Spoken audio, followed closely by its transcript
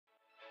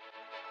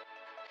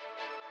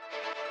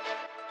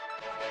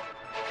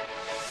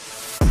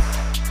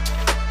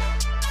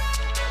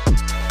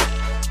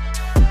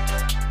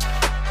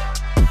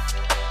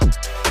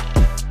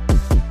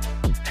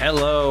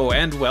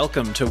and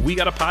welcome to We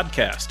Got a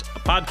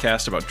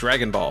podcast about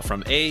Dragon Ball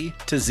from A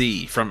to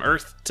Z, from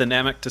Earth to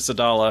Namek to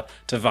Sadala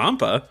to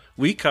Vampa.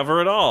 We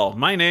cover it all.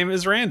 My name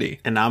is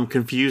Randy. And I'm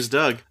confused,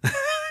 Doug.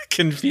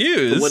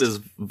 Confused? What is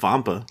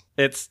Vampa?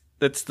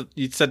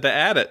 You said to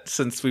add it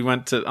since we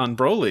went on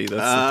Broly. That's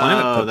the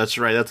planet. Oh, that's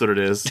right. That's what it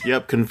is.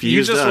 Yep,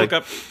 confused.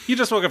 You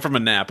just woke up from a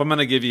nap. I'm going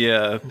to give you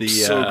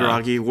so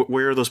groggy.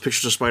 Where are those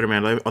pictures of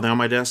Spider-Man? Are they on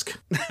my desk?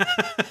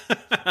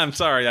 I'm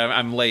sorry.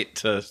 I'm late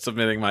to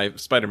submitting my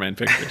Spider-Man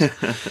pictures.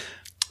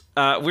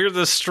 We're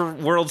the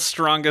world's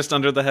strongest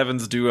under the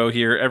heavens duo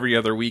here every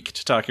other week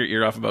to talk your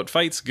ear off about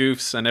fights,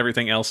 goofs, and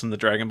everything else in the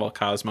Dragon Ball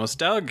cosmos.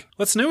 Doug,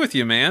 what's new with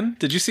you, man?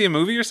 Did you see a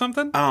movie or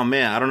something? Oh,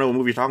 man, I don't know what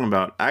movie you're talking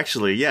about.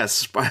 Actually,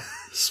 yes,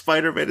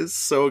 Spider-Man is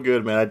so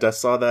good, man. I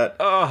saw that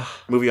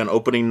movie on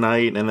opening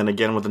night and then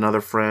again with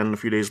another friend a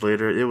few days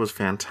later. It was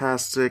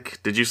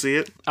fantastic. Did you see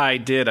it? I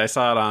did. I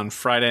saw it on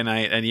Friday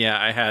night, and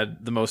yeah, I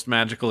had the most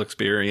magical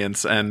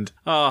experience, and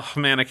oh,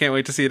 man, I can't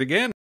wait to see it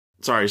again.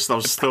 Sorry, I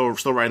was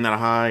still riding that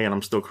high, and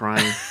I'm still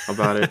crying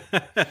about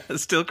it.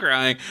 Still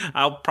crying.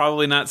 I'll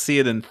probably not see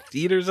it in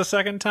theaters a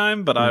second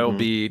time, but I will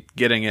be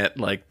getting it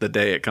like the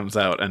day it comes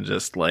out and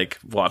just like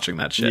watching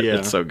that shit. Yeah.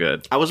 It's so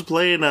good. I was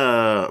playing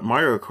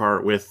Mario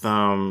Kart with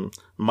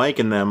Mike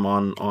and them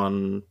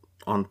on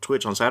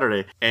Twitch on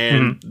Saturday,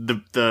 and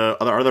the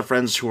other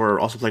friends who are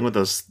also playing with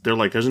us, they're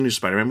like, "There's a new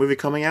Spider-Man movie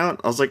coming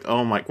out." I was like,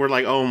 "Oh my!" We're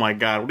like, "Oh my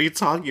god, what are you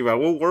talking about?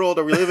 What world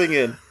are we living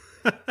in?"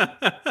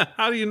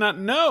 How do you not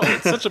know?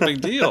 It's such a big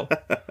deal.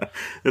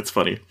 It's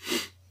funny.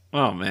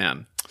 Oh,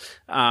 man.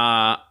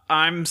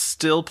 I'm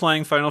still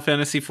playing Final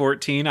Fantasy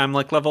XIV. I'm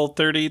like level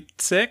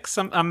 36.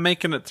 I'm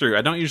making it through.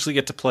 I don't usually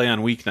get to play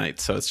on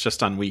weeknights, so it's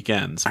just on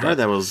weekends. I heard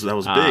that was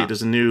big.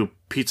 There's a new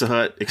Pizza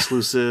Hut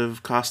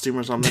exclusive costume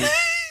or something.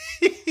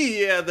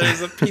 Yeah, there's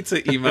a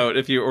pizza emote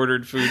if you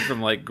ordered food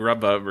from like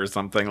Grubhub or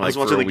something. I was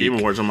watching the Game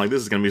Awards. I'm like,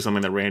 this is going to be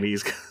something that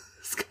Randy's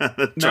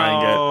gonna try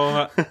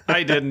and get.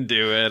 I didn't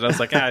do it. I was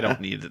like, I don't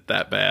need it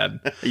that bad.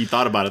 You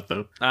thought about it,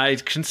 though. I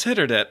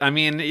considered it. I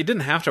mean, you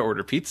didn't have to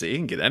order pizza. You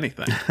can get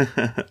anything.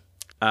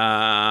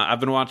 I've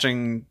been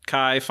watching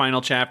Kai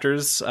Final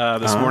Chapters.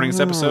 This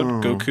morning's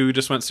episode, Goku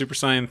just went Super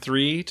Saiyan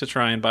 3 to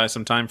try and buy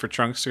some time for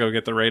Trunks to go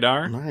get the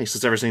radar. Nice.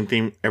 Does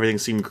everything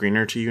seem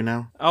greener to you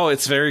now? Oh,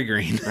 it's very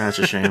green. That's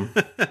a shame.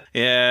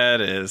 Yeah,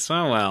 it is.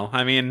 Oh, well.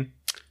 I mean,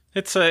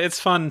 it's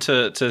fun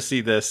to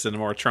see this in a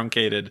more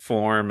truncated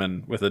form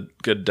and with a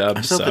good dub.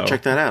 I still have to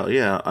check that out.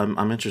 Yeah,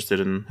 I'm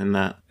interested in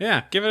that.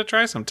 Yeah, give it a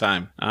try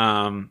sometime.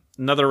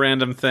 Another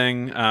random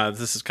thing,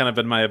 this has kind of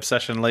been my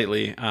obsession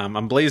lately.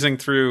 I'm blazing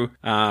through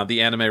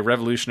the anime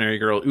Revolutionary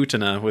Girl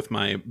Utena with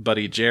my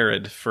buddy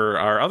Jared for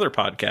our other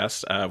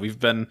podcast. We've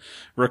been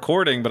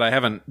recording, but I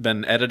haven't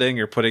been editing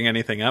or putting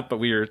anything up, but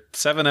we are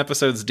 7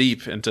 episodes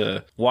deep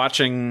into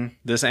watching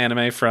this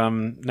anime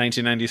from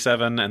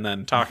 1997 and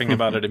then talking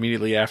about it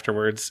immediately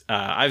afterwards.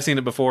 I've seen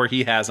it before,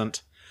 he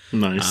hasn't.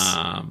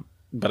 Nice.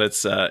 But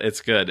it's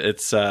good.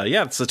 It's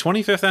the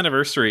 25th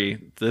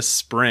anniversary this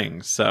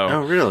spring. So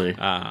oh really?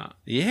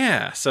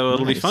 Yeah. So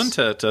it'll be fun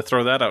to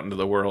throw that out into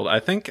the world. I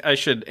think I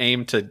should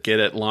aim to get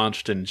it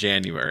launched in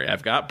January.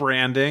 I've got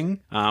branding.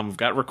 We've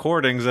got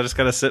recordings. I just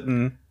got to sit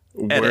and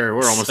edit.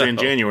 We're almost in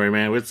January,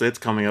 man. It's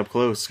coming up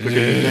close. Quicker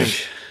than you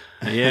think.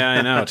 Yeah,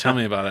 I know. Tell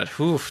me about it.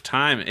 Oof,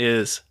 time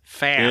is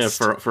fast.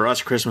 Yeah, for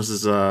us, Christmas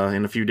is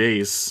in a few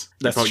days.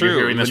 That's true. You're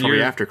hearing this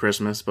probably after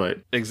Christmas, but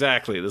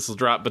exactly. This will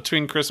drop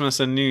between Christmas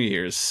and New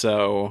Year's.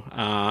 So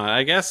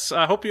I guess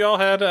I hope you all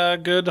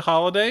had good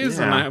holidays,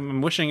 and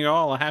I'm wishing you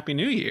all a happy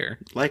New Year.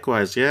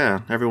 Likewise,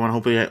 yeah. Everyone,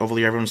 hopefully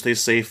everyone stays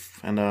safe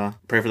and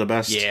pray for the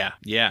best.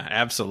 Yeah,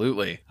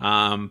 absolutely.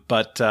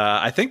 But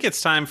I think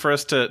it's time for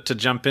us to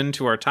jump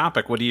into our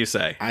topic. What do you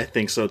say? I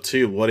think so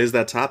too. What is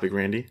that topic,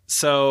 Randy?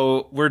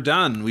 So we're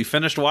done. We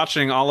finished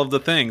watching all of the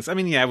things. I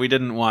mean, yeah, we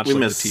didn't watch the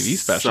TV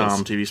specials.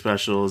 Some TV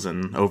specials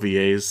and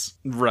OVAs.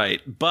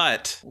 Right,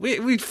 but we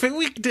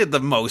did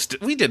most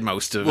of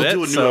it.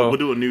 We'll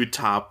do a new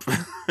top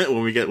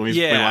when we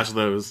watch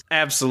those.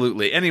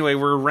 Absolutely. Anyway,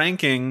 we're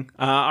ranking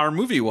our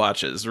movie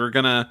watches. We're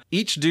gonna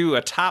each do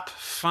a top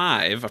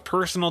 5, a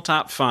personal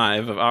top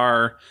 5 of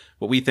our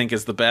what we think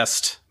is the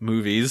best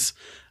movies.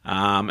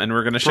 And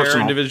we're going to share our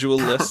individual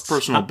lists.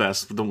 Personal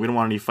best. We don't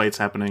want any fights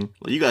happening.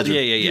 You guys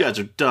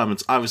are dumb.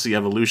 It's obviously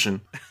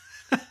evolution.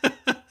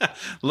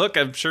 Look,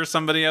 I'm sure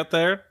somebody out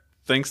there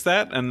thinks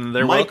that, and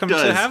they're welcome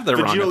to have their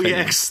wrong opinion.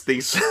 X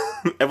thinks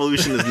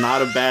Evolution is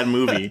not a bad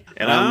movie,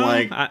 and I'm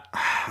like,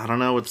 I don't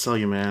know what to tell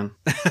you, man.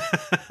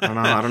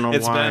 I don't know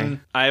why.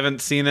 I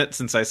haven't seen it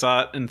since I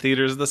saw it in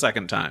theaters the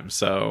second time,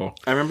 so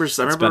I remember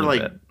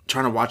like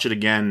trying to watch it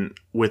again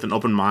with an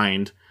open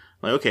mind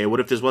like, okay, what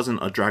if this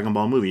wasn't a Dragon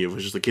Ball movie? It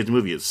was just a kids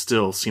movie. It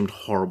still seemed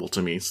horrible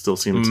to me. It still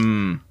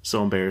seemed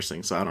so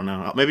embarrassing. So I don't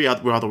know. Maybe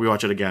we'll have to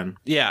rewatch it again.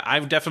 Yeah, I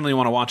definitely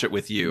want to watch it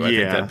with you. I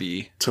think that'd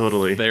be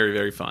totally very,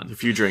 very fun. A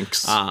few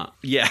drinks.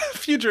 Yeah, a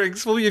few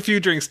drinks. We'll be a few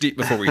drinks deep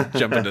before we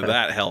jump into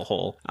that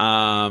hellhole.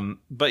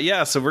 But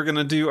yeah, so we're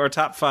gonna do our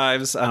top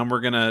fives.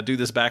 We're gonna do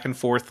this back and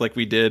forth like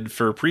we did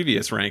for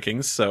previous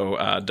rankings.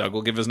 So Doug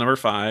will give his number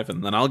 5,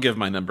 and then I'll give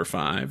my number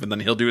 5, and then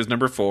he'll do his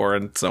number 4,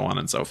 and so on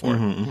and so forth.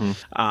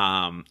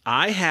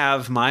 I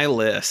have my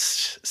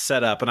list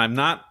set up, and I'm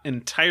not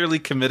entirely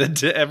committed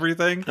to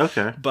everything.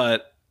 Okay,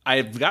 but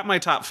I've got my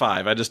top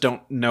 5. I just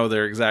don't know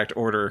their exact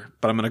order,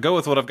 but I'm going to go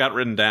with what I've got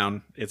written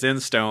down. It's in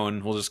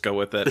stone. We'll just go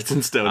with it. It's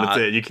in stone. That's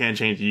it. You can't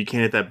change it. You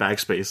can't hit that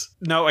backspace.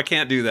 No, I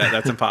can't do that.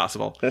 That's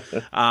impossible.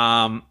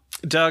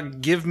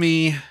 Doug, give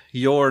me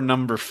your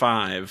number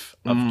 5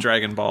 of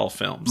Dragon Ball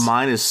films.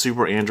 Mine is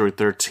Super Android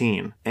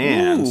 13.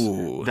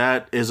 And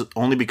that is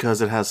only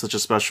because it has such a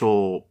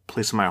special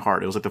place in my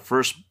heart. It was like the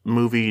first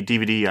movie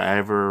DVD I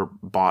ever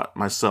bought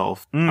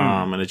myself.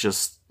 And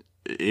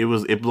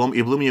it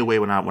blew me away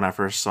when I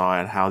first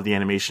saw it, how the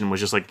animation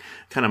was just like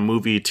kind of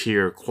movie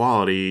tier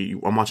quality.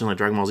 I'm watching like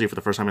Dragon Ball Z for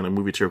the first time in like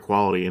movie tier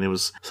quality, and it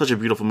was such a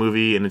beautiful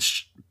movie, and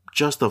it's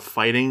just a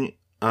fighting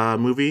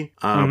movie,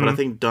 but I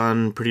think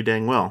done pretty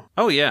dang well.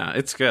 Oh yeah,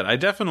 it's good. I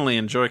definitely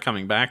enjoy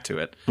coming back to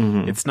it.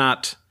 It's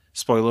not,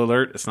 spoiler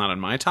alert, it's not in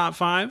my top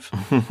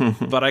 5,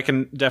 but I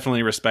can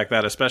definitely respect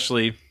that,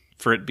 especially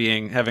for it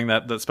having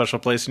that special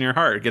place in your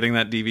heart, getting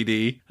that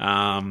DVD,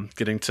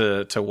 getting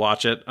to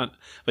watch it.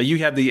 But you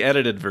had the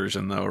edited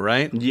version though,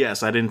 right?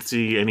 Yes, I didn't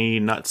see any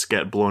nuts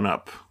get blown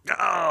up.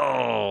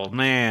 Oh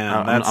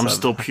man, I'm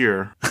still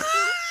pure.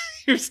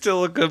 You're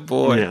still a good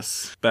boy.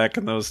 Yes. Back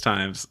in those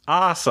times.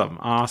 Awesome.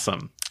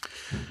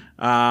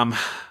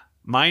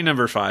 My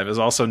number 5 is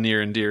also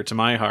near and dear to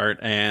my heart,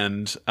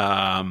 and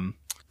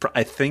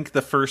I think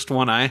the first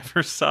one I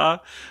ever saw,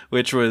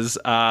 which was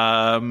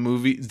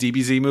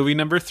DBZ movie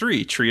number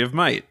 3, Tree of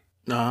Might.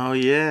 Oh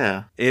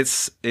yeah,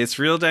 it's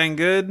real dang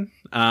good.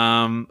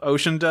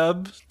 Ocean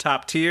dub,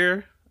 top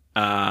tier.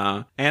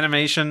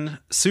 Animation,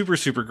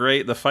 super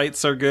great. The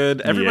fights are good.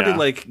 Everybody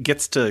like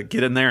gets to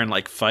get in there and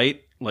like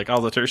fight. Like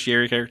all the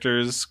tertiary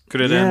characters,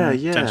 Kuriden,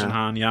 Tenshin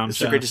Han, Yamcha. It's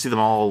so great to see them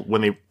all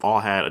when they all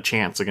had a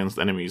chance against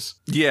enemies.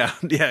 Yeah,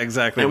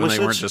 exactly. And when they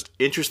weren't just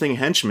interesting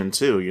henchmen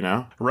too, you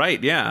know.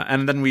 Right, yeah.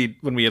 And then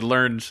when we had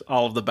learned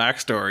all of the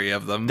backstory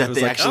of them, that it was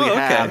they like, actually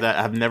have that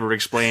I've never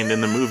explained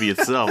in the movie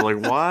itself. Like,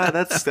 why?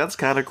 That's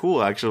kind of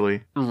cool,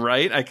 actually.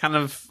 Right. I kind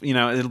of,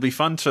 it'll be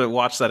fun to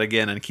watch that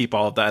again and keep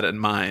all of that in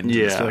mind.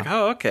 Yeah. Just be like,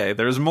 oh, okay.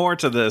 There's more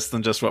to this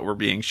than just what we're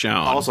being shown.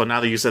 Also, now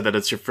that you said that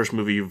it's your first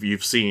movie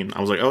you've seen,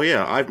 I was like, oh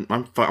yeah,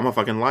 I'm a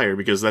fucking liar,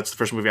 because that's the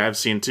first movie I've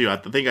seen too. I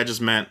think I just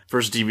meant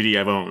first DVD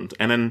I've owned,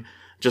 and then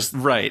just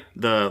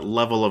the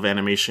level of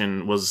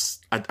animation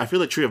was. I feel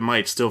like Tree of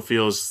Might still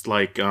feels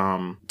like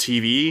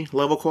TV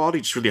level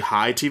quality, just really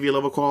high TV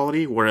level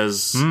quality,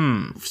 whereas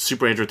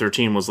Super Android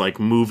 13 was like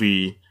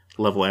movie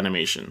level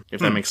animation,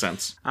 if that makes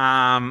sense.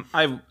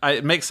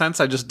 It makes sense.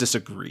 I just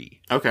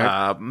disagree.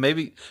 Okay.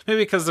 Maybe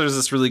because there's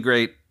this really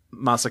great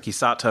Masaki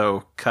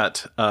Sato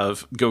cut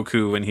of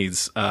Goku when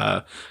he's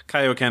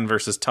Kaioken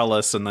versus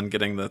Tullus, and then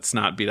getting the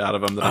snot beat out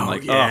of him. I'm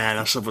like,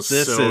 that stuff was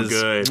so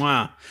good.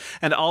 Mwah.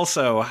 And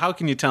also, how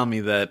can you tell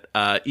me that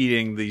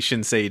eating the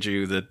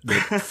Shinseiju,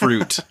 the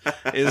fruit,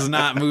 is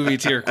not movie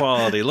tier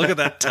quality? Look at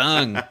that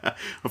tongue.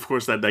 Of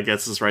course, that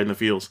gets us right in the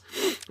feels,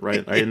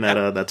 right in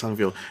that tongue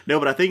feel. No,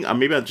 but I think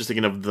maybe I'm just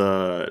thinking of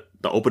the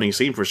opening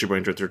scene for Super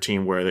Android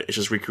 13, where it's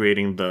just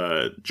recreating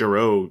the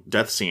Jiro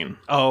death scene.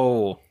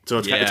 Oh. So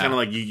it's kind of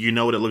like you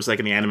know what it looks like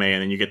in the anime,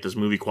 and then you get this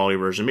movie quality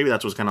version. Maybe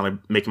that's what's kind of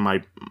like making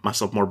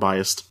myself more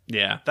biased.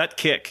 Yeah, that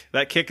kick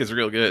is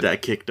real good.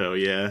 That kick, though,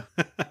 yeah.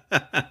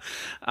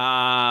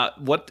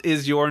 What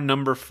is your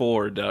number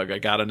 4, Doug? I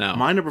gotta know.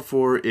 My number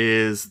 4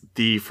 is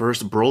the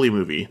first Broly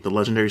movie, The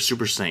Legendary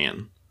Super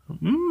Saiyan.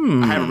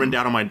 I have it written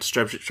down on my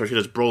strap sheet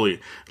as Broly,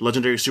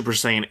 Legendary Super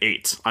Saiyan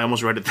 8. I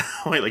almost read it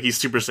that way, like he's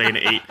Super Saiyan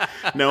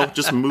 8. No,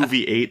 just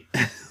movie 8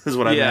 is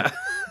what I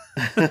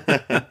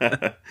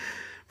meant.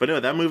 But no,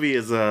 that movie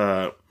is,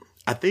 I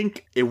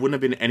think it wouldn't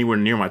have been anywhere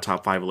near my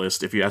top 5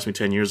 list if you asked me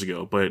 10 years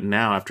ago. But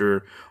now,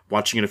 after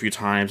watching it a few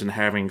times and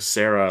having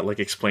Sarah, like,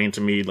 explain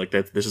to me, like,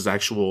 that this is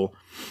actual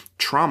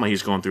trauma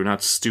he's going through,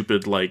 not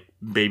stupid, like,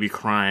 baby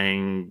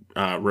crying,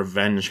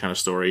 revenge kind of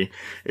story.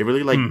 It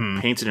really, like,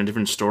 painted a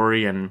different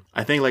story. And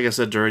I think, like I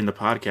said during the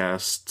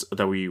podcast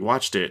that we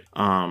watched it,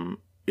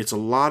 it's a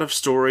lot of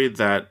story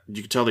that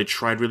you can tell they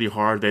tried really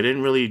hard. They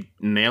didn't really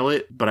nail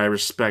it, but I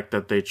respect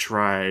that they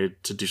tried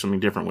to do something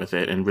different with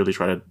it and really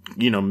try to,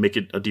 make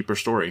it a deeper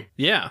story.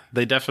 Yeah,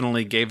 they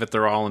definitely gave it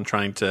their all in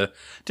trying to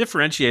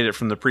differentiate it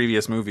from the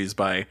previous movies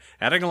by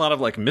adding a lot of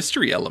like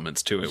mystery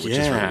elements to it, which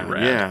is really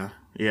rad.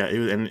 Yeah,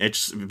 and it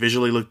just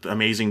visually looked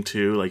amazing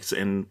too. Like,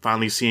 and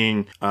finally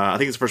seeing, I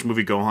think his first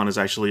movie, Gohan, is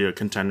actually a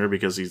contender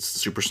because he's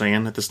Super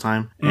Saiyan at this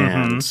time.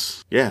 And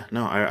yeah,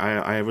 no,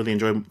 I really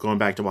enjoy going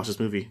back to watch this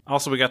movie.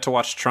 Also, we got to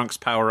watch Trunks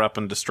power up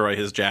and destroy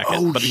his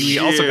jacket, but he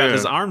yeah. also got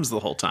his arms the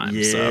whole time.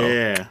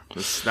 Yeah,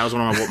 that was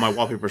one of my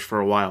wallpapers for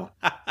a while.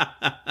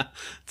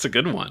 It's a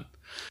good one.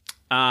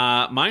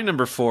 My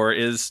number 4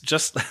 is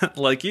just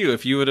like you.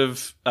 If you would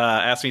have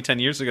asked me 10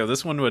 years ago,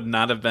 this one would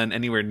not have been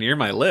anywhere near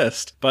my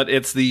list. But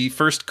it's the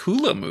first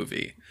Kula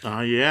movie.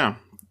 Yeah.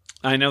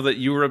 I know that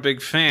you were a big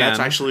fan. That's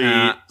actually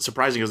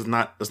surprising because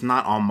it's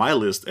not on my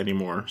list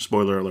anymore.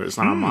 Spoiler alert, it's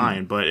not on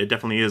mine, but it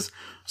definitely is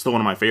still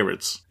one of my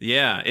favorites.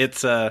 Yeah,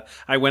 it's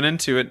I went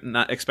into it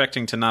not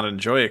expecting to not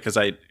enjoy it because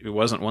it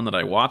wasn't one that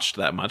I watched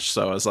that much.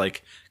 So I was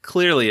like,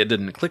 clearly it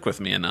didn't click with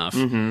me enough.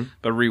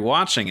 But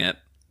rewatching it,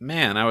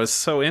 man, I was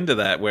so into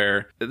that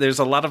where there's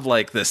a lot of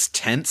like this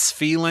tense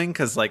feeling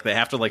because like they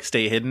have to like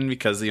stay hidden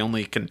because the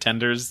only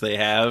contenders they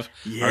have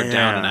are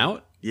down and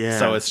out. Yeah.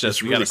 So it's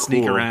just, we really gotta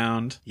sneak cool.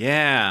 around.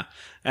 Yeah.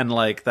 And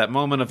like that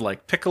moment of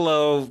like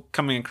Piccolo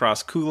coming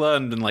across Kula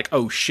and then like,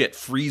 oh shit,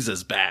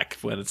 Frieza's back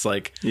when it's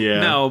like,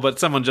 no, but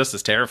someone just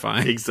as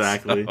terrifying.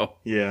 Exactly. So.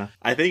 Yeah.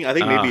 I think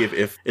maybe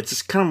if it's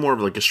just kind of more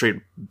of like a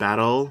straight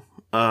battle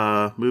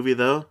movie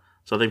though.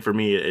 So I think for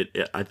me,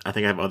 I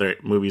think I have other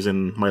movies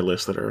in my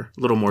list that are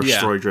a little more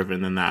story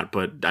driven than that.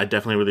 But I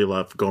definitely really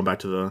love going back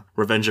to the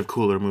Revenge of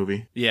Cooler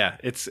movie. Yeah,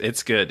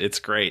 it's good. It's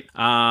great.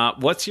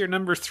 What's your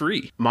number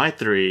 3? My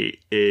 3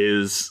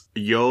 is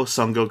Yo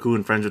Son Goku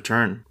and Friends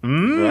Return.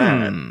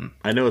 That,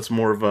 I know it's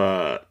more of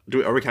a.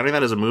 Are we counting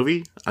that as a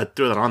movie? I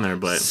threw that on there,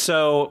 but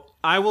so.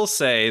 I will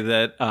say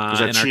that, in our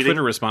cheating?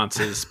 Twitter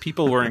responses,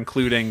 people were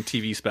including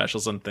TV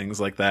specials and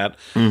things like that.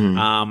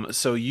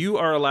 So you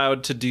are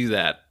allowed to do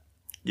that.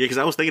 Yeah, because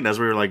I was thinking as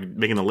we were like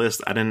making the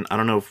list, I don't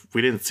know if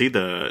we didn't see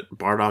the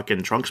Bardock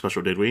and Trunks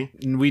special, did we?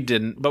 We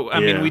didn't, but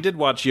I mean, we did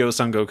watch Yo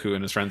Son Goku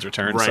and his friends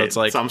return, right. So it's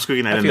like, so I'm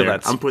squeaking that in there.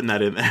 I'm putting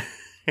that in there.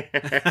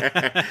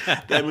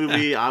 That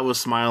movie, I was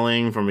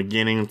smiling from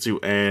beginning to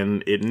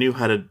end. It knew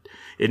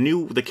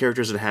the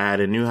characters it had.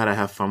 It knew how to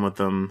have fun with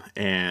them,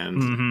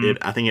 and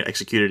I think it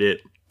executed it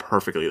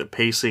perfectly. The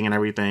pacing and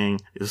everything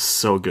is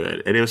so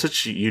good, and it was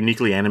such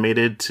uniquely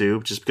animated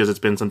too, just because it's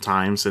been some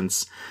time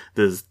since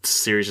the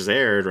series has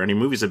aired or any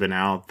movies have been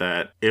out,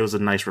 that it was a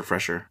nice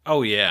refresher.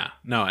 Oh yeah,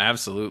 no,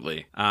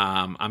 absolutely.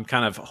 I'm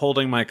kind of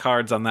holding my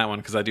cards on that one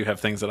because I do have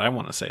things that I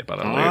want to say about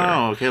it later.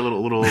 Oh, okay, a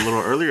little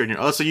earlier in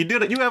your. So you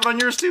did it. You have it on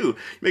yours too. You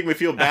make me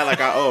feel bad,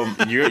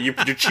 like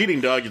you're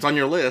cheating, Doug. It's on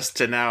your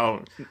list, and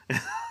now.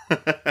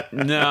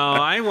 No,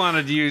 I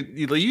wanted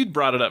you'd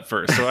brought it up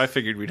first, so I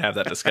figured we'd have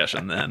that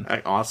discussion then.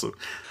 Awesome.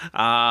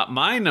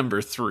 My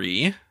number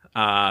 3,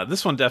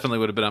 this one definitely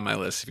would have been on my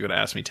list if you would have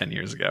asked me 10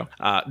 years ago.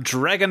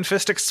 Dragon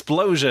Fist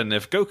Explosion.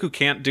 If Goku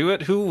can't do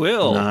it, who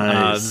will?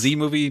 Nice. Z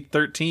Movie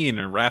 13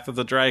 or Wrath of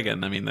the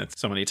Dragon. I mean, that's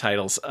so many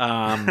titles.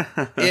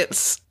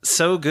 It's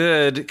so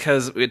good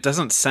because it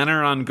doesn't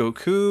center on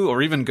Goku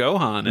or even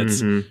Gohan.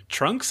 It's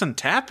Trunks and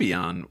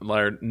Tapion,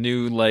 our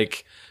new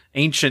like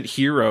ancient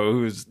hero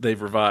who's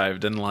they've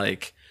revived, and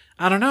like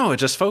I don't know, it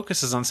just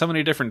focuses on so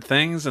many different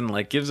things and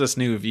like gives us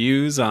new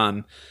views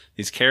on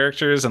these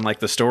characters and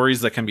like the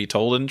stories that can be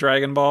told in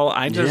Dragon Ball.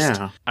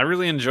 I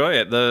really enjoy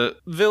it. The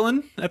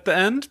villain at the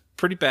end,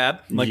 pretty bad.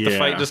 Like the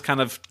fight just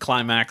kind of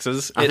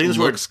climaxes. I think this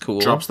looks cool.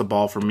 Drops the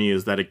ball for me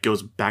is that it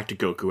goes back to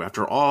Goku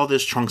after all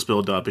this Trunks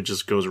build up. It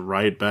just goes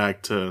right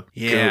back to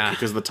Goku,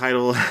 because the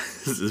title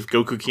is if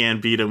Goku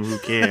can't beat him, who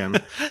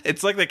can?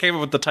 It's like they came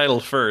up with the title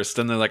first,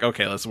 and they're like,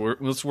 okay, let's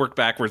work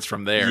backwards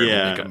from there. And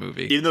we'll make a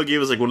movie. Even though it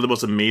gave us like one of the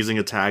most amazing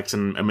attacks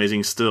and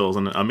amazing stills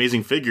and an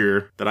amazing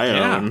figure that I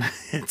own,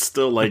 it's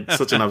still like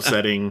such an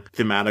upsetting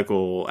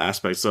thematical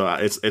aspect. So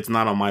it's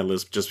not on my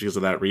list just because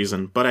of that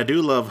reason. But I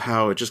do love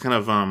how it just kind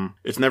of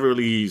it's never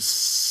really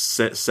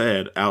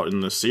said out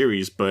in the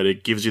series, but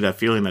it gives you that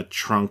feeling that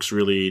Trunks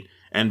really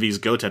envies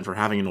Goten for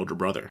having an older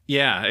brother.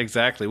 Yeah,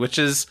 exactly. Which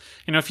is,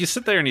 if you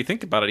sit there and you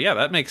think about it,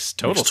 that makes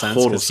total sense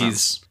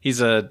because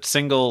he's a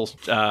single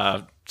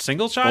child.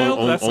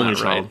 That's only not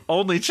child. Right.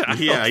 Only child.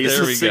 Yeah, he's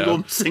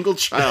a single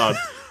child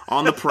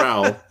on the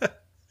prowl.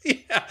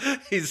 Yeah,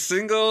 he's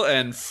single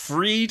and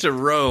free to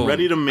roam,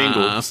 ready to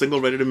mingle. Single,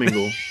 ready to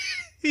mingle.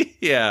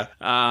 Yeah,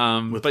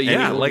 but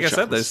yeah, like I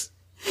said,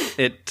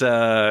 it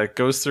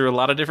goes through a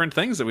lot of different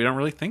things that we don't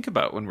really think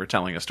about when we're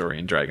telling a story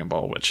in Dragon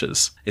Ball,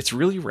 it's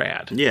really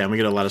rad. Yeah, and we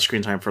get a lot of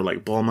screen time for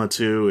like Bulma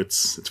too.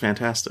 It's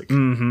fantastic.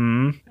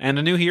 And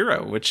a new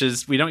hero, which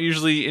is we don't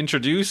usually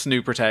introduce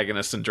new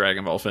protagonists in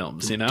Dragon Ball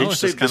films. Did you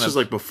say this was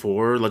like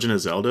before Legend of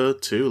Zelda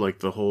too? Like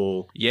the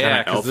whole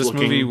because this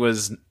movie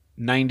was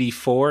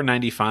 94,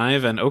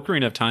 95, and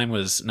Ocarina of Time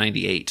was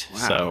 98. Wow.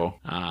 So,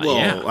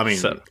 I mean,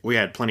 we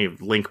had plenty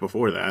of Link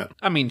before that.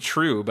 I mean,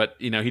 true, but,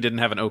 he didn't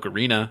have an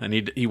ocarina,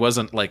 and he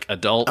wasn't, like,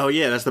 adult. Oh,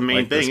 yeah, that's the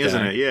main thing,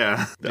 isn't it?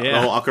 Yeah. The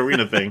whole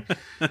ocarina thing.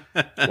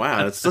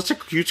 Wow, that's such a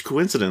huge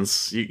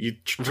coincidence. You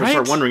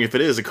start wondering if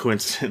it is a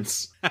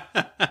coincidence.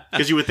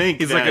 Because you would think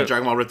that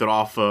Dragon Ball ripped it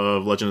off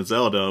of Legend of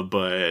Zelda,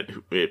 but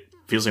it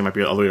feels like it might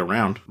be all the way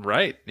around.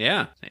 Right.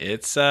 Yeah.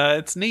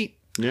 It's neat.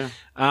 Yeah.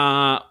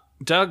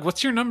 Doug,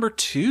 what's your number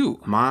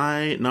 2?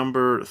 My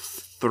number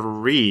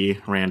 3,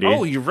 Randy.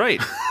 Oh, you're right.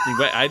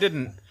 I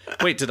didn't.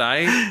 Wait, did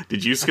I?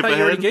 Did you skip I thought ahead?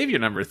 You already gave your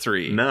number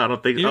 3. No, I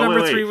don't think. Your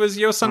number 3 was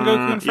Yo Son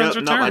Goku and Friends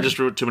Return. No, I just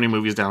wrote too many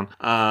movies down.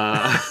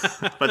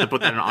 But to put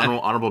that in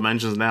honorable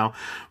mentions now.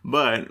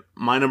 But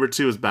my number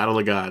 2 is Battle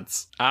of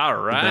Gods. All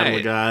right. Battle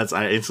of Gods.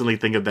 I instantly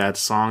think of that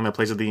song that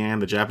plays at the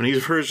end, the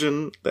Japanese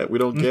version that we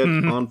don't get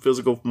on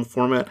physical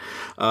format.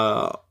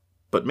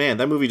 But man,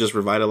 that movie just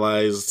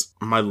revitalized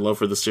my love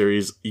for the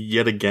series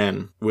yet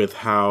again with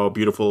how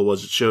beautiful it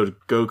was. It showed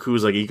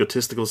Goku's like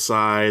egotistical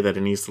side, that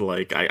it needs to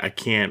like, I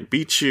can't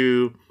beat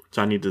you,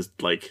 so I need to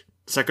like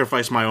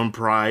sacrifice my own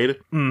pride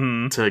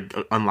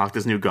to unlock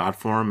this new god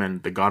form,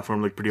 and the god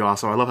form looked pretty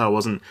awesome. I love how it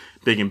wasn't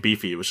big and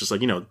beefy. It was just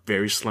like,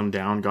 very slimmed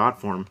down god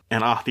form.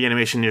 And the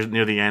animation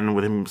near the end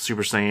with him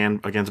Super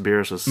Saiyan against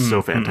Beerus was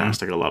so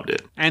fantastic. I loved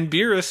it. And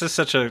Beerus is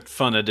such a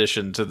fun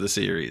addition to the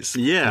series.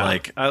 Yeah.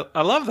 Like,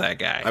 I love that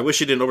guy. I wish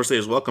he didn't overstay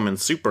his welcome in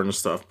Super and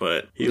stuff,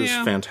 but he was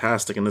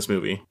fantastic in this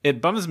movie.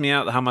 It bums me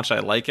out how much I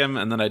like him,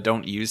 and then I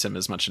don't use him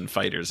as much in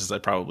Fighters as I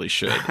probably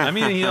should. I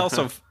mean, he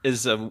also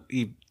is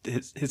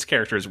his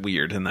character is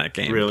weird in that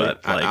game. Really?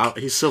 But like,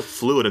 he's so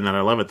fluid in that. I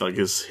love it. Like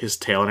his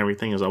tail and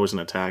everything is always an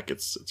attack.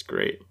 It's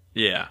great.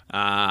 Yeah.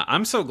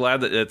 I'm so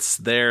glad that it's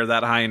there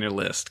that high in your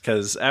list,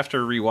 because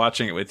after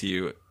rewatching it with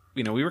you,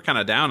 we were kind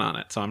of down on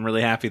it. So I'm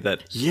really happy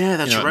that... Yeah,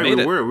 that's right.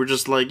 We're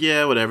just like,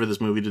 yeah, whatever,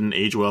 this movie didn't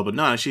age well. But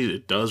no, actually,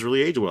 it does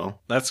really age well.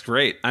 That's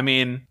great. I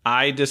mean,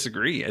 I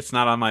disagree. It's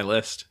not on my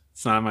list.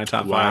 It's not on my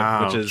top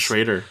 5, which is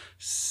traitor.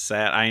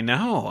 Sad. I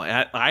know.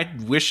 I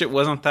wish it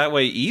wasn't that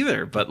way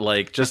either. But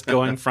like, just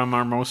going from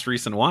our most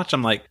recent watch,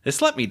 I'm like,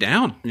 this let me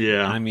down.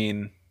 Yeah. I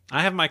mean,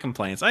 I have my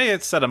complaints. I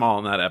had said them all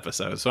in that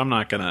episode, so I'm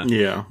not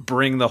gonna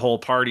bring the whole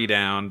party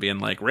down, being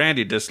like,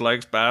 Randy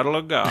dislikes Battle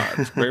of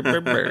Gods. Brr,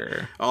 brr,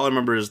 brr. All I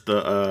remember is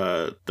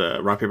the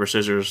rock paper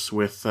scissors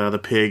with the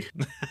pig.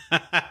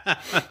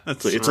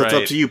 It's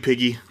up to you,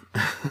 piggy.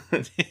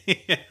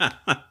 Yeah.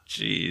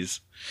 Jeez.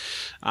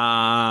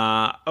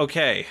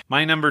 Okay.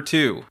 My number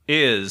 2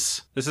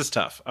 is, this is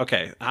tough.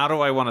 Okay. How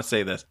do I want to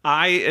say this?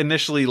 I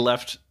initially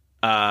left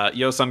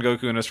Yo Son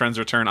Goku and His Friends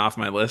Return off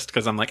my list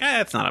because I'm like,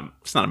 it's not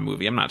a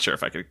movie. I'm not sure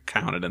if I could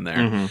count it in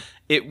there.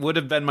 It would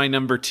have been my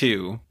number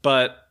 2,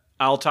 but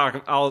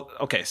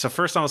okay, so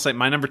first I'll say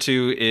my number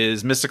 2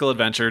 is Mystical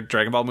Adventure,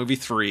 Dragon Ball Movie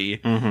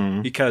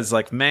 3, because,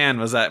 like, man,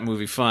 was that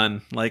movie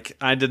fun. Like,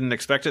 I didn't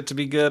expect it to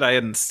be good. I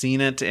hadn't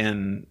seen it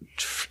in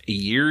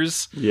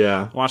years.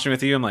 Yeah. Watching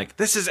with you, I'm like,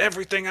 this is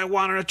everything I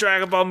want in a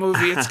Dragon Ball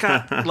movie. It's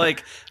got,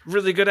 like,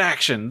 really good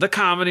action. The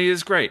comedy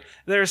is great.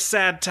 There's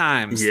sad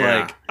times.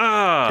 Yeah.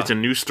 Like, it's a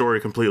new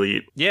story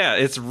completely. Yeah,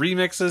 it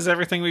remixes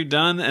everything we've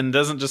done and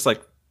doesn't just,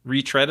 like,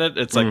 retread it.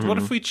 It's like, what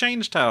if we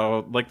changed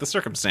how, like, the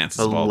circumstances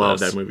of all this? I love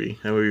that movie.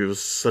 That movie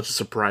was such a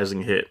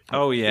surprising hit.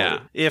 Oh, yeah.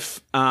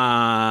 If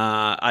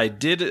I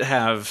did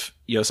have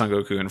Yo Son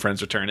Goku and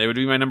Friends Return, it would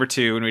be my number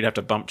 2, and we'd have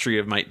to bump Tree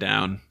of Might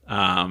down.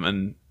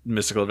 And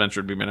Mystical Adventure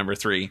would be my number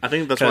 3. I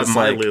think that's why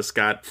my list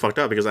got fucked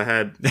up, because I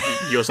had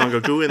Yo Son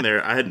Goku in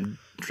there. I had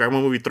Dragon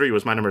Ball Movie 3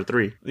 was my number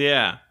 3.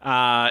 Yeah.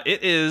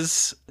 It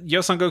is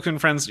Yo Son Goku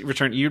and Friends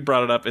Return. You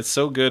brought it up. It's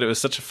so good. It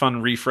was such a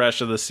fun refresh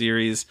of the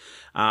series.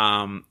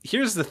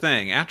 Here's the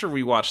thing. After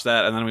we watched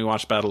that and then we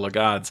watched Battle of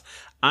Gods,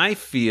 I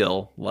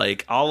feel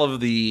like all of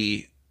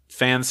the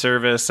fan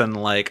service and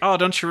like, oh,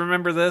 don't you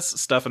remember this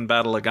stuff in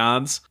Battle of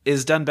Gods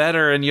is done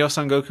better in Yo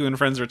Son Goku and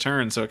Friends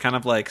Return. So it kind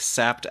of like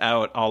sapped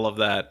out all of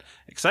that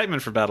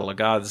excitement for Battle of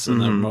Gods in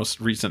the most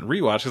recent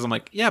rewatch, because I'm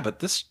like, yeah, but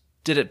this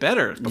did it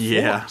better before.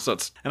 Yeah. So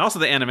and also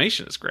the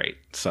animation is great.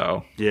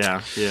 So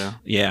yeah.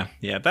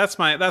 That's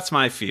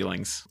my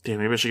feelings. Damn,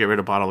 maybe I should get rid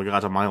of Battle of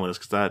Gods on my list,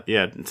 because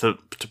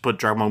to put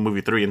Dragon Ball Movie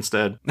 3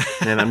 instead.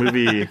 Man, that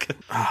movie,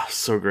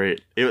 so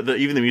great. Even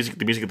the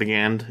music at the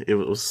end, it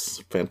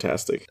was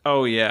fantastic.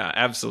 Oh yeah,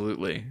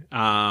 absolutely.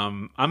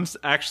 I'm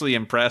actually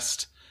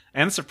impressed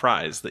and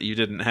surprised that you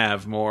didn't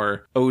have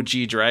more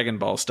OG Dragon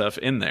Ball stuff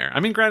in there. I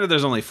mean, granted,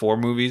 there's only 4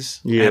 movies,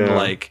 and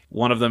like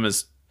one of them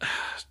is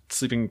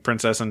Sleeping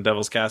Princess and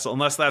Devil's Castle,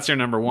 unless that's your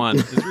number 1.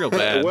 It's real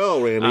bad.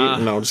 Well, Randy,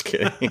 no, I'm just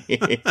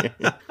kidding.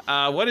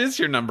 What is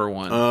your number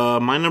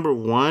 1? My number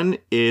 1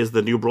 is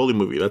the new Broly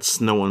movie. That's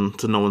no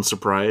one's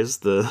surprise.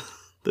 The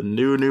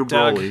new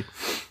Broly.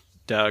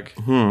 Doug,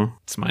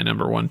 it's my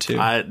number 1 too.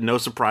 No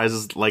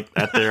surprises like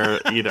that there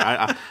either.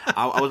 I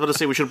was about to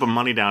say we should put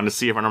money down to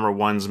see if our number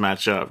 1s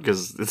match up,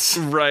 because it's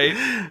right.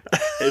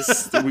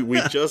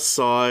 We just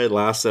saw it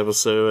last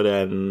episode,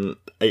 and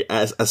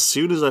as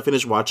soon as I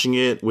finished watching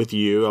it with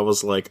you, I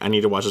was like, I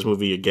need to watch this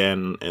movie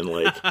again, and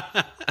like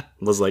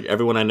was like,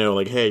 everyone I know,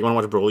 like, hey, you want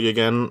to watch Broly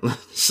again?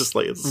 It's just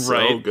like, it's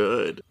so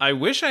good. I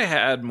wish I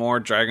had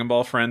more Dragon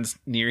Ball friends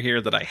near here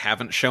that I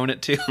haven't shown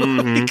it to,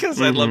 because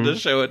I'd love to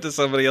show it to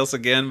somebody else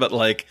again, but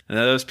like,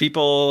 those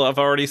people have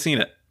already seen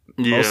it.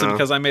 Mostly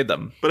because I made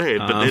them. But hey,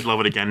 they'd love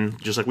it again,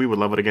 just like we would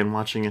love it again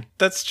watching it.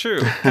 That's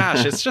true.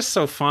 Gosh, it's just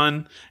so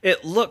fun.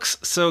 It looks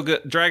so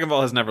good. Dragon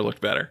Ball has never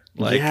looked better.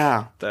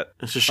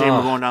 It's a shame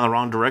we're going down the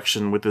wrong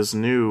direction with this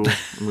new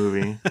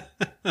movie.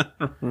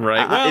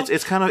 Right.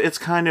 It's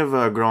kind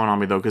of growing on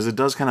me though, because it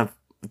does kind of,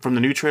 from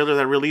the new trailer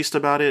that released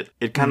about it,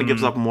 it kind of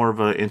gives up more of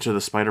a Into the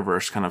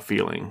Spider-Verse kind of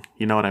feeling.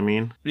 You know what I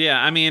mean? Yeah,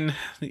 I mean,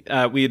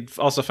 we'd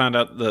also found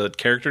out the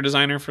character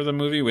designer for the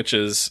movie, which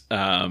is,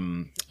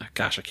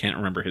 gosh, I can't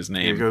remember his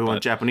name. You go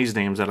Japanese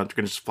names that are going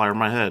to just fly over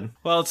my head.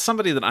 Well, it's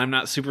somebody that I'm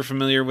not super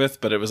familiar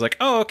with, but it was like,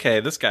 oh, okay,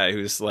 this guy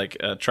who's like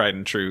a tried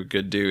and true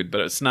good dude,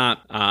 but it's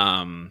not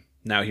Naohiro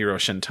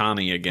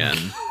Shintani again,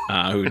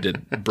 who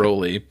did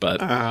Broly,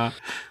 but...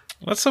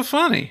 What's so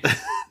funny?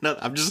 No,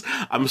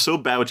 I'm so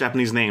bad with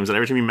Japanese names that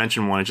every time you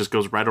mention one, it just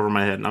goes right over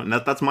my head. And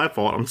that's my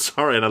fault. I'm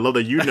sorry, and I love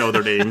that you know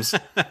their names.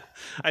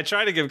 I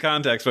try to give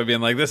context by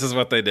being like, this is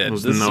what they did.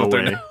 There's no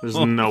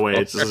way.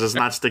 It's just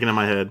not sticking in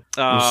my head.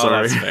 I'm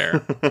sorry. That's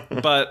fair.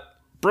 But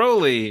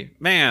Broly,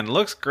 man,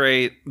 looks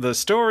great. The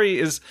story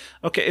is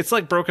okay. It's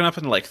like broken up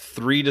into like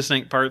 3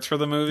 distinct parts for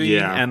the movie.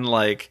 Yeah. And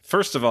like,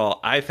 first of all,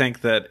 I think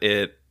that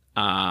it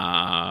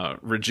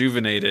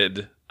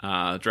rejuvenated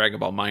Dragon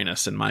Ball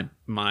Minus in my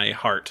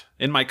heart,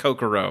 in my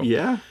Kokoro.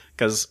 Yeah.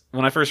 Because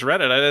when I first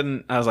read it,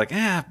 I was like,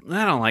 I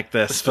don't like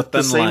this. But then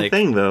the same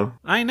thing, though.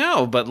 I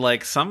know, but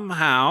like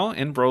somehow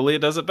in Broly it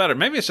does it better.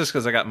 Maybe it's just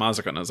because I got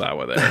Mazuko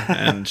Nozawa there,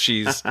 and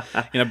she's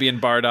being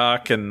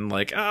Bardock, and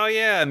like, oh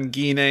yeah, and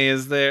Gine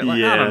is there.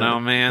 Like, I don't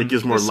know, man. It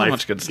gives more There's life. So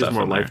much good stuff. Gives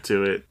more life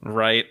to it,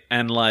 right?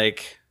 And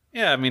like.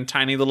 Yeah, I mean,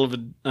 tiny little...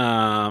 little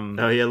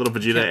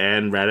Vegeta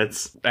and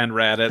Raditz. And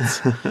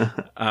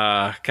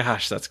Raditz.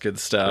 Gosh, that's good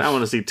stuff. I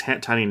want to see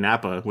tiny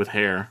Nappa with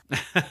hair.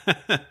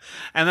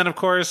 And then, of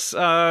course,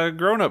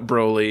 grown-up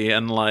Broly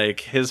and,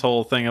 like, his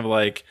whole thing of,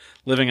 like,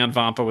 living on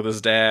Vampa with his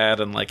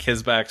dad and, like,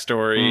 his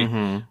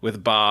backstory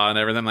with Ba and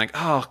everything. Like,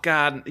 oh,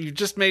 God, you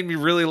just made me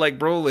really like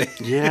Broly.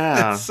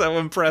 Yeah. It's so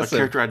impressive. A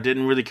character I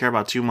didn't really care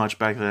about too much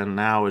back then.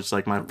 Now it's,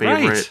 like, my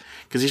favorite.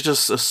 Because he's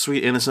just a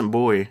sweet, innocent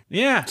boy.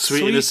 Yeah.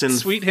 Sweet innocent,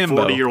 sweet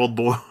himbo. 40-year-old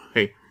boy.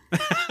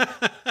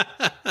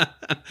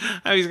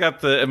 He's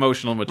got the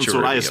emotional maturity. That's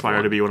what I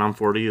aspire to be when I'm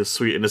 40, a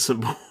sweet,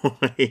 innocent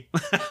boy.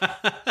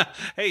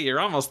 Hey, you're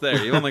almost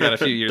there. You only got a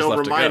few years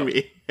left to go. Don't remind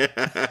me.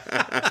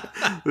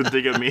 The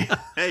dig at me.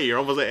 Hey, you're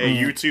almost there. Hey,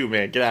 you too,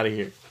 man. Get out of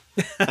here.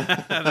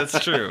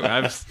 That's true.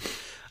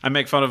 I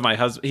make fun of my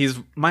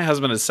husband. My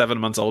husband is 7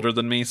 months older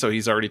than me, so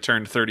he's already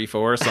turned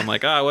 34. So I'm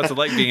like, what's it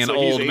like being an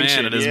old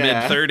man in his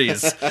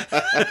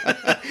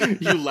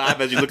mid-30s? You laugh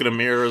as you look in a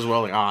mirror as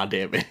well. Like,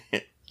 damn it.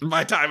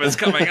 My time is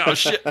coming. Oh,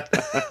 shit. But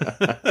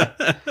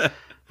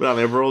I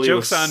mean, Broly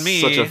Joke's was on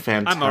me. Such a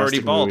fantastic I'm already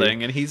balding,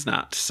 movie. and he's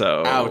not.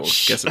 So,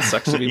 ouch. Guess it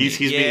sucks to be me.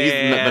 He's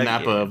the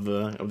Nappa of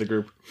the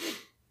group.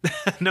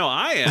 No,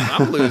 I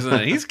am. I'm losing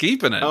it. He's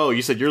keeping it. Oh,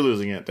 you said you're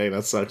losing it. Dang,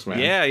 that sucks, man.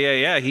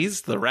 Yeah.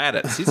 He's the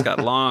Raditz. He's got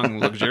long,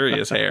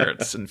 luxurious hair.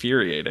 It's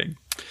infuriating.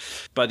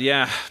 But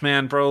yeah,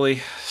 man,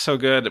 Broly, so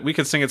good. We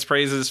could sing its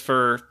praises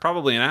for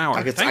probably an hour.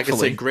 I could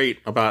say great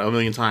about a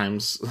million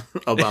times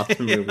about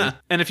the movie. Yeah.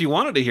 And if you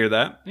wanted to hear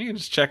that, you can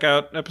just check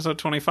out episode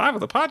 25 of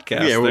the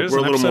podcast. Yeah, There's we're an a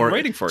little episode more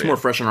waiting for it's you. more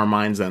fresh in our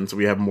minds then, so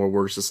we have more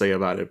words to say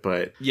about it.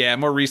 But yeah,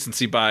 more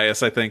recency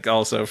bias, I think,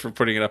 also for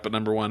putting it up at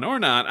number 1 or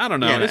not. I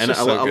don't know. Yeah, it's and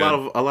just so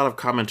good. a lot of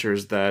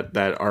commenters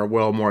that are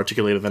well more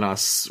articulated than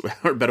us,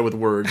 are better with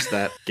words,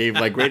 that gave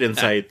like great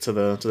insight to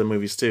the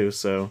movies too.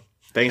 So.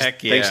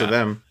 Thanks to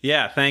them.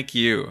 Yeah, thank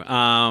you.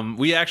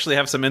 We actually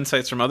have some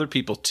insights from other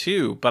people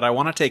too, but I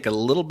want to take a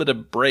little bit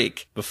of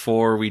break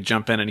before we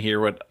jump in and hear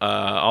what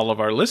all of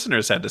our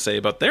listeners had to say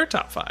about their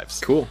top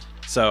 5s. Cool.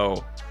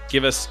 So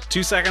give us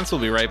 2 seconds.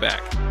 We'll be right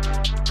back.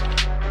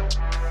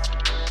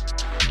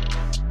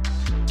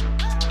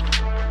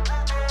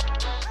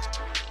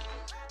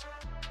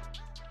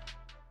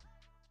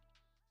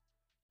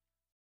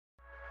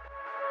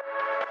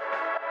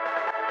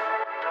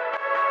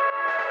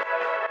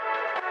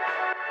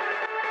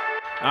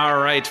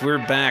 All right, we're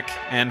back,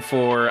 and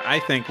for,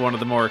 I think, one of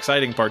the more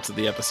exciting parts of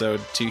the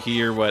episode, to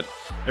hear what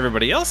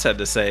everybody else had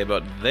to say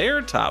about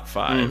their top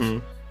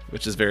 5,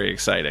 which is very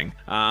exciting.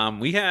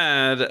 We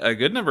had a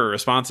good number of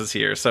responses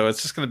here, so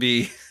it's just going to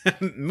be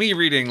me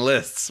reading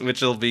lists,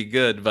 which will be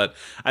good, but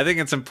I think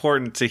it's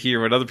important to hear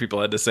what other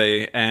people had to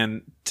say,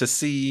 and to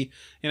see,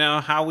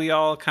 how we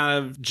all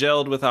kind of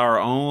gelled with our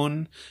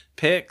own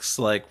picks,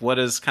 like what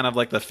is kind of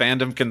like the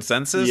fandom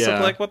consensus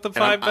of like what the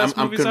 5 best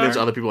movies are. I'm convinced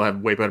other people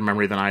have way better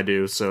memory than I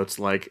do, so it's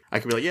like I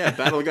could be like, yeah,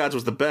 Battle of the Gods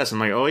was the best. I'm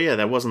like, oh yeah,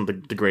 that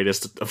wasn't the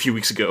greatest a few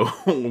weeks ago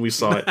when we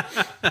saw it.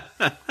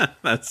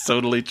 That's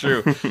totally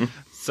true.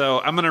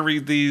 So I'm going to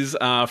read these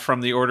from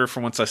the order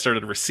from once I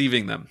started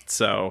receiving them.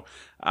 So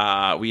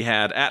we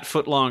had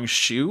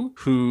 @FootlongShoe,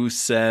 who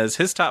says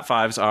his top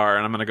 5s are,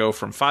 and I'm going to go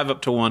from 5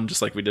 up to 1,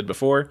 just like we did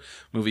before.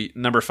 Movie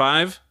number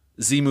 5,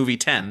 Z Movie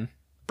 10.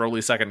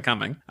 Broly's Second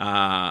Coming.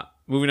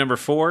 Movie number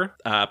 4,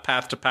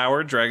 Path to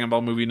Power, Dragon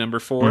Ball movie number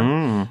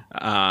 4.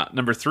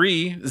 Number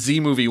 3, Z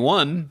Movie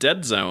 1,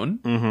 Dead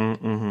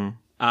Zone.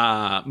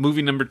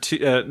 Movie number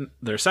 2,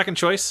 their second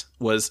choice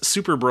was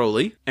Super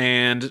Broly,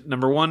 and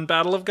number 1,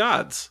 Battle of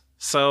Gods.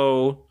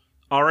 So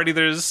already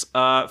there's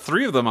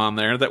 3 of them on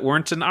there that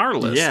weren't in our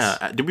list.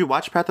 Yeah. Did we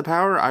watch Path to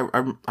Power?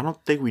 I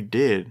don't think we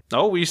did.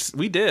 Oh, we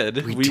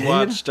did. We did?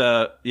 watched.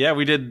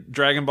 We did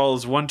Dragon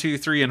Balls 1, 2,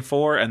 3, and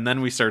 4, and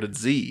then we started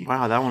Z.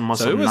 Wow, that one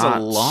must So have it was not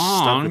a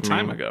long stuck with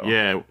time me. ago.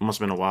 Yeah, it must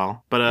have been a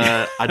while. But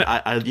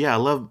I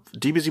love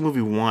DBZ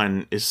movie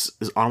 1 is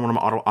on one of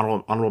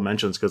my honorable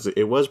mentions because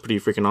it was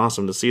pretty freaking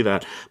awesome to see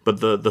that. But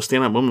the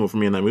standout moment for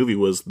me in that movie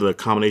was the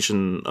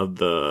combination of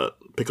the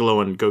Piccolo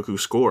and Goku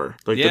score.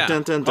 Like Yeah.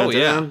 dun, dun, dun,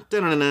 dun,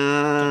 dun, dun,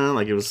 dun.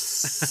 Like it was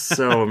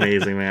so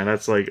amazing, man.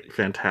 That's like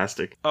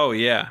fantastic. Oh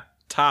yeah,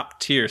 top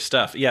tier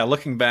stuff. Yeah,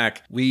 looking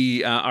back,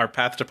 we our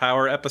Path to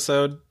Power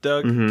episode,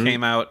 Doug,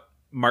 came out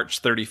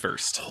March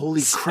 31st.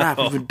 Holy crap,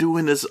 we've been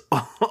doing this.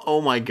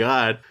 Oh my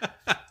god.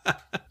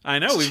 I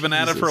know, we've been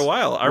at it for a Jesus.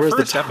 while. Our Where's the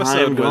first time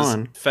episode was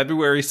gone?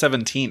 February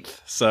 17th,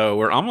 so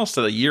we're almost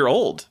a year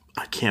old.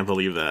 I can't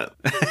believe that.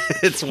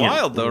 It's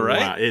wild though, right?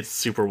 Wow, it's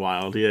super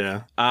wild,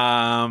 yeah.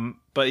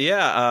 But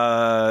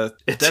yeah,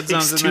 It Dead takes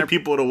Zone's in two there.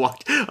 people to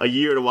watch a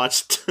year to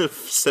watch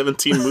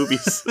 17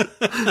 movies.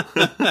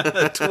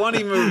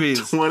 20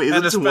 movies 20, is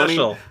and it a 20?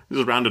 special.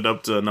 Just rounded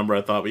up to a number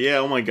I thought, but yeah,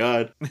 oh my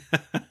god.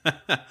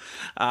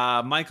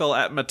 Michael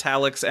at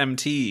Metallics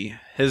MT,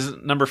 his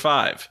number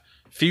 5,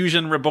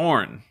 Fusion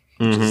Reborn,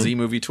 which is Z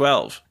Movie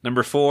 12.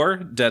 Number 4,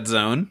 Dead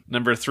Zone.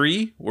 Number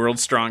 3,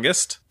 World's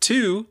Strongest.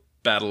 2,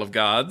 Battle of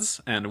Gods.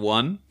 And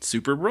 1,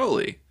 Super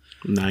Broly.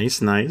 Nice.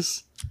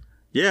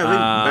 Yeah, I think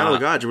Battle of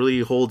Gods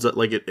really holds up,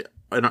 like it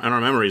in our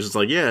memories. It's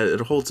like, yeah,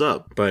 it holds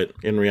up, but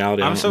in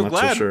reality, I'm so not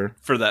glad so sure.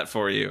 for that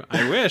for you.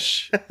 I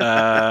wish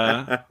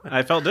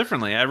I felt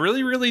differently. I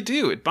really, really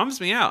do. It bums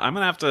me out. I'm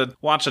gonna have to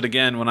watch it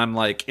again when I'm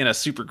like in a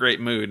super great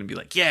mood and be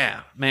like,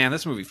 yeah, man,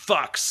 this movie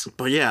fucks.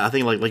 But yeah, I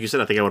think like you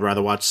said, I think I would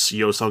rather watch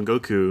Yo Son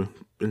Goku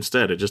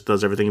instead. It just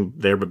does everything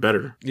there but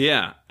better.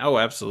 Yeah. Oh,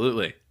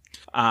 absolutely.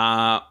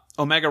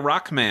 Omega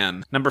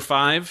Rockman. Number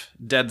 5,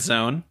 Dead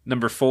Zone.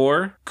 Number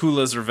 4,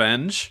 Kula's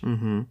Revenge.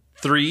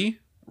 3,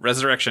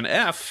 Resurrection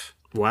F.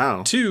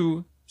 Wow.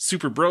 2,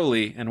 Super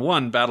Broly. And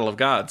 1, Battle of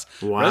Gods.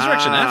 Wow.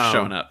 Resurrection F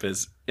showing up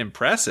is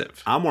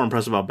impressive. I'm more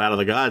impressed about Battle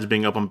of the Gods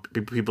being up on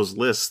people's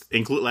lists,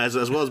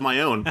 as well as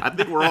my own. I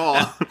think we're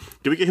all.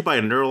 Did we get hit by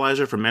a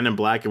neuralizer from Men in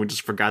Black and we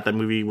just forgot that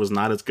movie was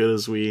not as good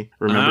as we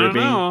remember it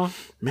being? I don't know.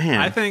 Man.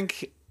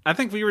 I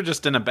think we were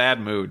just in a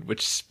bad mood,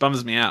 which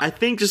bums me out. I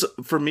think just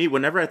for me,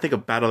 whenever I think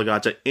of Battle of the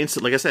Gods, I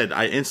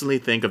instantly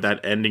think of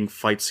that ending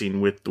fight scene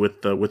with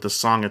the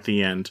song at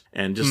the end,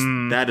 and just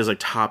that is like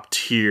top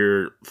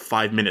tier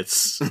 5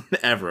 minutes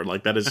ever.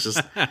 Like that is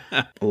just,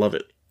 I love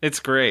it. It's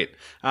great.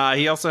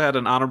 He also had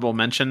an honorable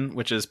mention,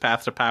 which is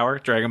Path to Power,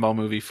 Dragon Ball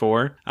Movie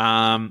 4.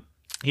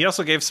 He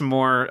also gave some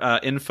more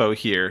info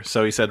here.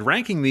 So he said,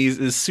 ranking these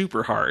is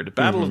super hard.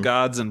 Battle of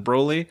Gods and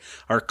Broly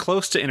are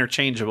close to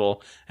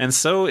interchangeable, and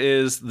so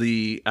is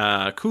the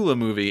Kula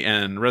movie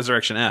and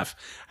Resurrection F.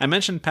 I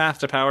mentioned Path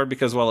to Power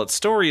because while its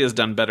story is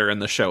done better in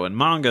the show and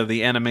manga,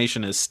 the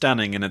animation is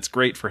stunning, and it's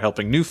great for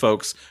helping new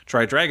folks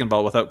try Dragon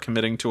Ball without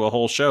committing to a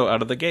whole show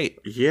out of the gate.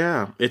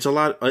 Yeah, it's a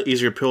lot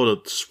easier pill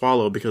to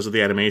swallow because of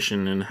the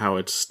animation and how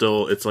it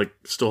still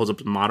holds up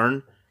to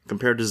modern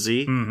compared to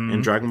Z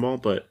and Dragon Ball,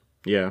 but...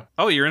 Yeah.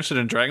 Oh, you're interested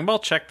in Dragon Ball?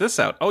 Check this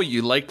out. Oh,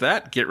 you like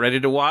that? Get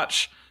ready to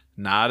watch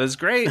not as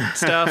great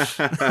stuff.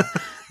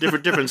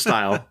 different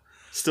style.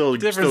 Still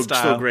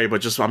great,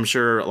 but just I'm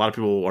sure a lot of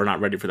people are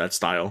not ready for that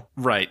style.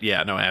 Right.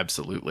 Yeah. No.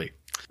 Absolutely.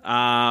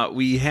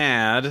 We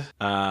had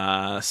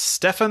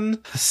Stefan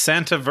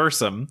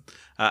Santaversum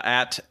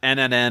at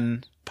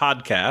NNN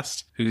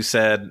Podcast, who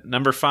said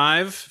number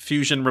 5,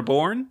 Fusion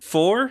Reborn.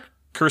 4,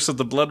 Curse of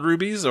the Blood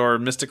Rubies or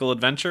Mystical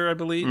Adventure, I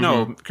believe.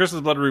 No, Curse of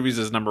the Blood Rubies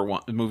is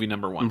movie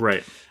number 1.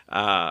 Right.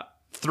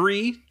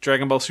 3,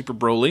 Dragon Ball Super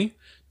Broly.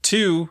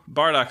 2,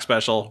 Bardock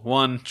Special.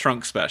 1,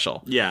 Trunk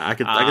Special. Yeah, I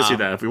could see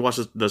that. If we watch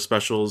the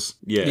specials,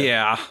 yeah.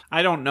 Yeah.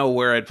 I don't know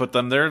where I'd put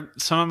them. They're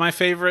some of my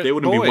favorite They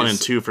wouldn't boys. be 1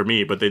 and 2 for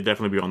me, but they'd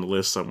definitely be on the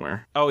list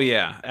somewhere. Oh,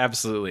 yeah.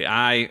 Absolutely.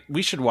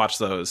 We should watch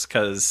those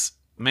because...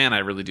 man, I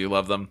really do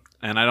love them.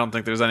 And I don't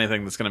think there's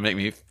anything that's going to make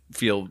me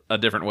feel a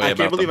different way about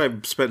them. I can't believe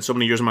I've spent so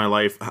many years of my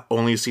life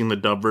only seeing the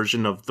dub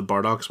version of the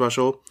Bardock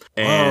special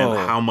and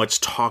how much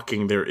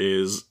talking there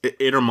is,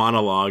 inner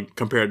monologue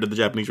compared to the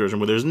Japanese version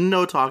where there's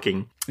no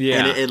talking.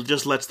 Yeah. And it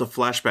just lets the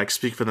flashbacks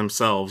speak for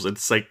themselves.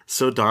 It's like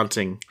so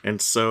daunting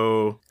and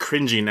so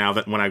cringy now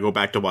that when I go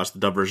back to watch the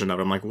dub version of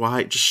it, I'm like,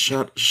 why? Just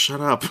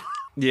shut up.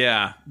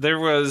 Yeah. There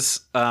was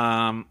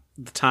the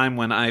time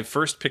when I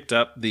first picked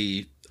up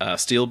the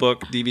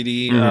Steelbook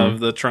DVD of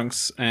the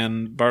Trunks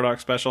and Bardock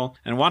special.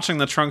 And watching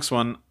the Trunks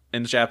one,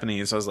 in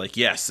Japanese. I was like,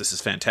 yes, this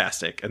is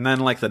fantastic. And then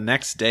like the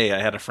next day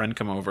I had a friend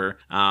come over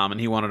and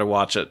he wanted to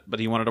watch it, but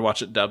he wanted to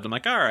watch it dubbed. I'm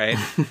like, all right.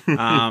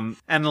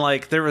 And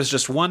like there was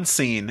just one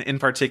scene in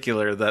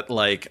particular that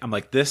like I'm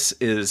like, this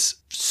is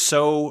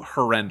so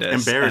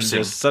horrendous, embarrassing.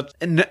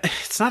 And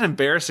it's not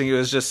embarrassing, it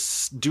was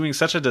just doing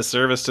such a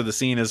disservice to the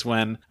scene. Is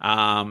when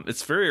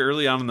it's very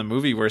early on in the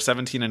movie where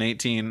 17 and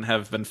 18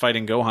 have been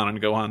fighting Gohan,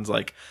 and Gohan's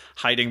like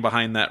hiding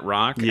behind that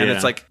rock, and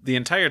it's like the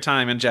entire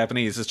time in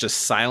Japanese it's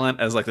just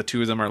silent as like the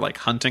two of them are like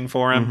hunting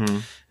for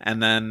him,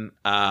 and then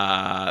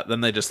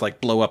they just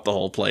like blow up the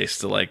whole place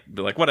to like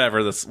be like,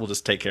 whatever, this, we'll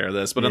just take care of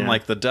this. But in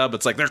like the dub,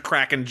 it's like they're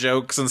cracking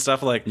jokes and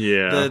stuff, like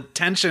the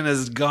tension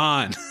is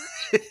gone.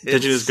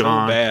 Tension is so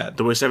gone. Bad.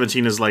 The way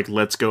 17 is like,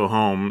 let's go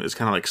home, is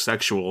kind of like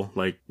sexual.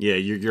 Like, yeah,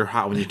 you're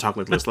hot when you talk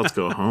like this. Let's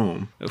go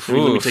home. Oof,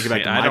 let me take it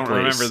back to my place. I don't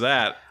remember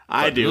that.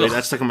 I do.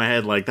 That stuck in my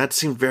head. Like, that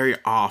seemed very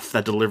off,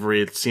 that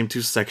delivery. It seemed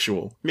too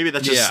sexual. Maybe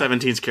that's just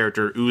 17's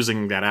character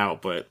oozing that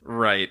out, but...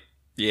 Right.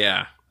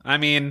 Yeah. I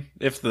mean,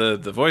 if the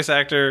voice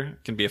actor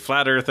can be a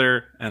flat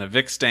earther and a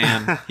Vic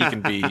stan, he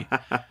can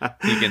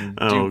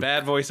do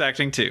bad voice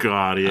acting too.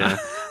 God, yeah.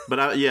 But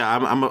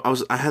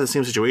I had the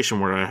same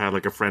situation where I had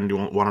like a friend who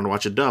wanted to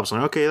watch a dub. So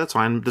I'm like, okay, that's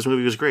fine. This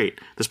movie was great.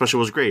 The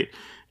special was great.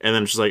 And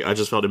then she's like, I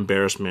just felt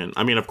embarrassment.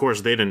 I mean, of course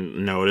they didn't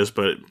notice,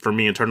 but for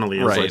me internally,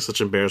 it was like such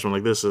embarrassment.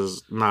 Like, this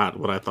is not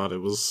what I thought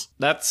it was.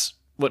 That's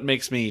what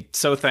makes me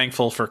so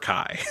thankful for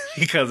Kai,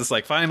 because it's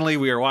like, finally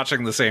we are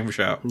watching the same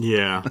show.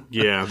 Yeah,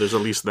 there's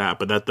at least that,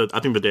 but I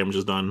think the damage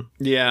is done.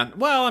 Yeah,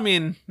 well, I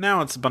mean, now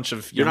it's a bunch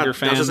of younger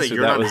fans.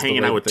 You're not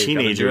hanging out with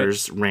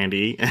teenagers,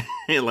 Randy.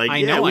 Like,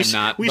 I know I'm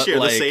not. We share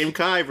the same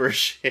Kai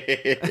version.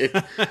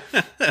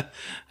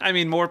 I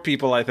mean, more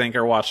people I think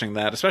are watching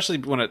that, especially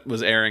when it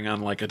was airing on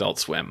like Adult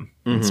Swim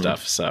and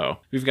stuff. So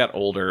we've got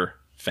older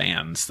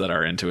fans that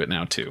are into it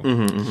now too.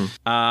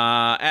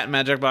 At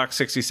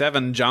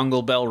MagicBox67,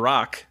 Jungle Bell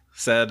Rock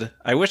said,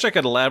 I wish I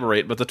could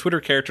elaborate, but the Twitter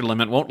character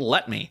limit won't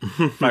let me.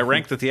 If I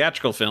rank the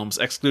theatrical films,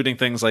 excluding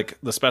things like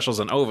the specials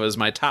and OVAs,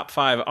 my top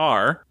 5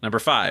 are: number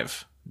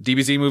 5,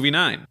 DBZ Movie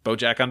 9,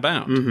 BoJack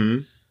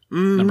Unbound.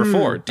 Number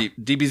 4,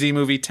 DBZ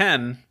Movie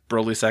 10,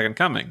 Broly's Second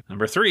Coming.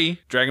 Number 3,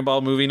 Dragon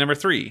Ball Movie number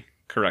 3,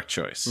 correct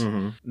choice.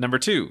 Number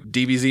 2,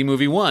 DBZ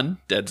Movie 1,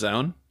 Dead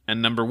Zone.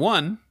 And number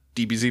 1,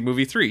 DBZ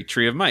Movie 3,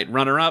 Tree of Might.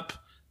 Runner-up,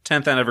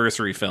 10th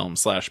anniversary film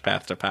 /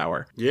 Path to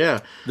Power.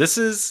 Yeah. This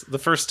is the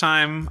first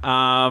time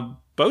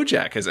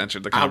BoJack has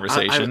entered the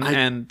conversation.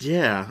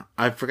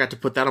 I forgot to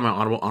put that on my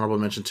honorable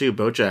mention too.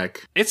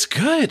 BoJack. It's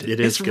good.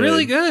 It's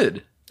really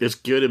good. It's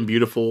good and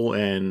beautiful,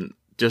 and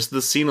just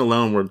the scene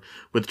alone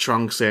with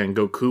Trunks and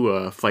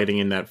Goku fighting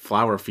in that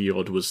flower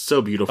field was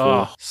so beautiful.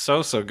 Oh,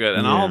 so good.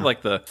 And all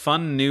like the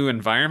fun new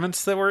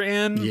environments that we're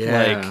in.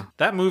 Yeah. Like,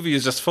 that movie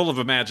is just full of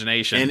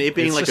imagination. And it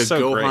being like a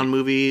Gohan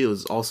movie, it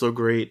was also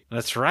great.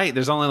 That's right.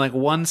 There's only like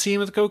one scene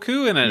with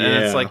Goku in it. Yeah.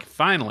 And it's like,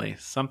 finally,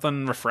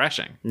 something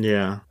refreshing.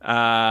 Yeah.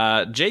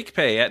 Jake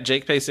Pay at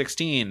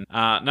JakePay16.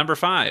 Number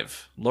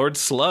 5, Lord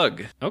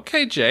Slug.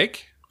 Okay,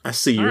 Jake. I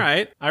see you. All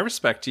right. I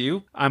respect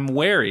you. I'm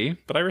wary,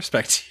 but I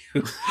respect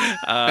you.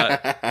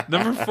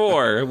 Number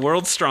 4,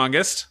 World's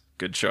Strongest.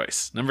 Good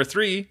choice. Number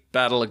 3,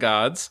 Battle of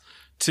Gods.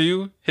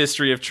 2,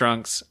 History of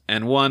Trunks.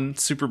 And 1,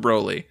 Super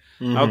Broly.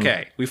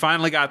 Okay. We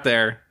finally got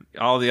there.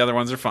 All the other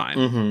ones are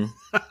fine.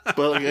 But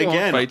like,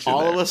 again,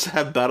 all of us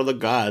have Battle of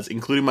Gods,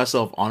 including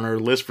myself, on our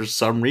list for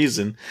some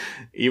reason.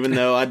 Even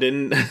though I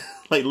didn't,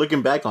 like,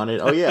 looking back on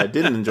it, I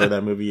didn't enjoy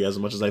that movie as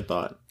much as I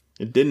thought.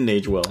 It didn't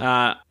age well.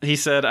 He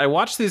said, I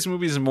watch these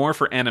movies more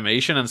for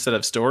animation instead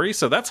of story,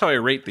 so that's how I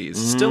rate these.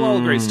 Still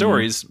all great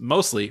stories,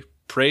 mostly.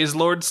 Praise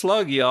Lord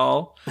Slug,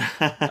 y'all.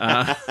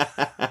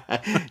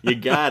 You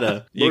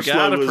gotta. You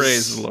gotta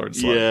praise Lord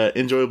Slug. Yeah,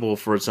 enjoyable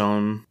for its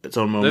own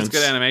moments. There's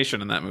good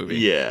animation in that movie.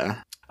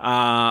 Yeah.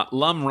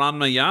 Lum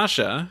Ranma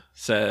Yasha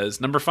says,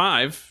 number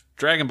 5,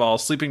 Dragon Ball,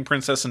 Sleeping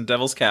Princess and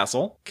Devil's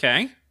Castle.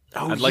 Okay.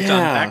 I'd like to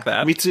unpack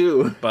that. Me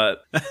too.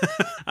 But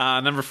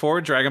number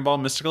 4, Dragon Ball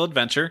Mystical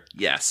Adventure.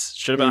 Yes.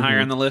 Should have been higher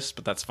on the list,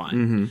 but that's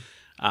fine.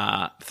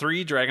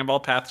 3, Dragon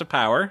Ball Path to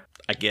Power.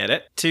 I get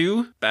it.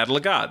 2, Battle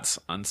of Gods.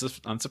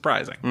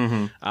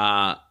 Unsurprising.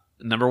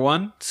 Number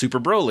 1, Super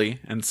Broly,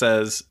 and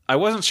says, I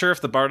wasn't sure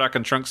if the Bardock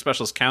and Trunks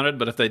specials counted,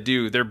 but if they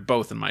do, they're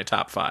both in my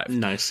top 5.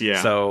 Nice,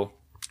 yeah. So...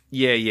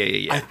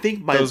 Yeah. I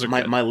think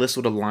my list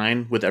would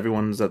align with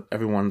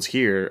everyone's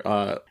here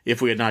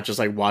if we had not just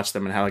like watched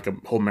them and had like a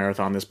whole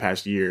marathon this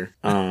past year.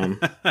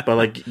 But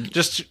like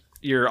just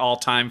your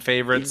all-time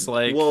favorites,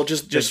 like, well,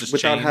 just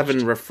without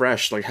having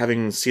refreshed, like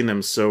having seen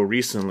them so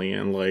recently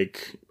and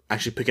like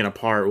actually picking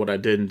apart what I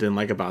did and didn't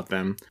like about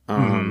them.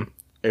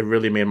 It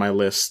really made my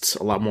list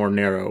a lot more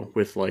narrow,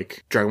 with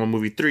like Dragon Ball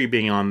Movie 3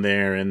 being on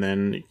there, and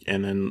then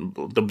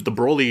the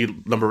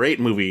Broly number 8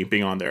 movie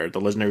being on there,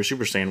 the Legendary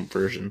Super Saiyan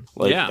version.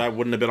 Like, that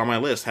wouldn't have been on my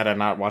list had I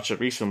not watched it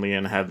recently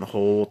and had the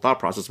whole thought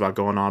process about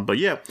going on. But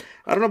yeah,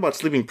 I don't know about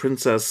Sleeping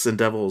Princess and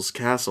Devil's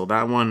Castle.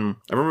 That one,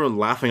 I remember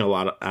laughing a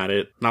lot at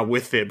it, not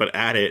with it, but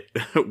at it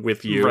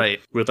with you, right?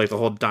 With like the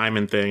whole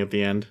diamond thing at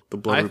the end, the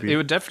blood ruby. It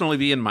would definitely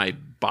be in my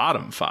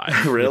bottom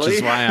 5, Really? which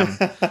is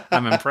why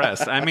I'm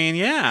impressed. I mean,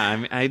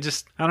 yeah, I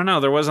don't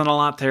know. There wasn't a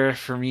lot there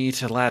for me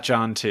to latch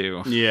on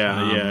to.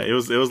 Yeah.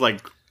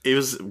 It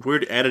was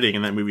weird editing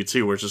in that movie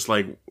too, where it's just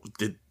like,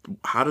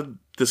 how did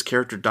this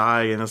character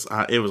die? And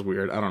it was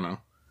weird. I don't know.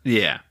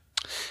 Yeah.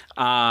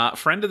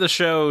 Friend of the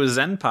show,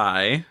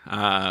 Zenpai,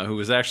 who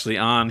was actually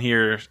on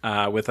here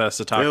with us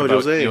to talk about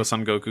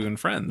Yosan Goku and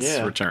Friends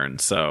return.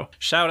 So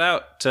shout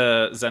out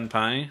to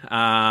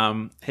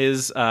Zenpai.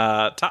 His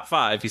top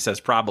 5, he says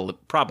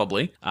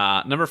probably.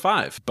 Number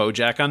 5,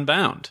 BoJack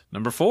Unbound.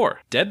 Number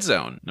 4, Dead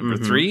Zone. Number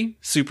 3,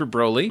 Super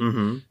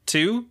Broly.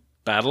 2,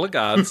 Battle of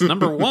Gods.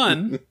 Number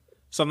 1,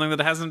 something that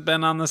hasn't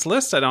been on this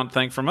list, I don't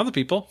think, from other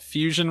people,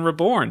 Fusion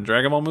Reborn,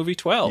 Dragon Ball Movie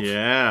 12.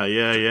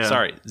 Yeah.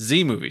 Sorry,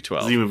 Z Movie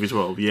 12. Z Movie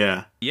 12,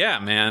 yeah. Yeah,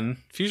 man.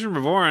 Fusion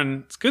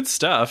Reborn, it's good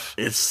stuff.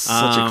 It's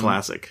such a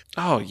classic.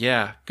 Oh,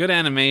 yeah. Good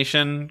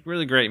animation,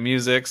 really great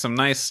music, some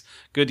nice,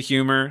 good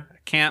humor.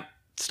 Can't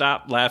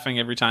stop laughing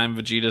every time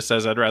Vegeta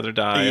says, "I'd rather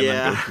die," and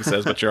then Goku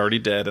says, "But you're already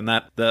dead." And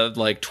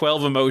the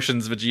 12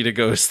 emotions Vegeta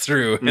goes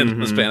through in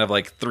the span of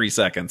 3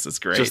 seconds is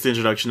great. Just the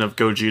introduction of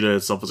Gogeta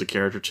itself as a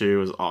character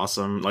too is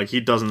awesome. Like,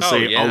 he doesn't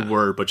say a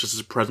word, but just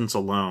his presence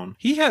alone.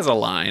 He has a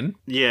line.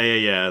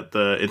 Yeah.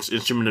 The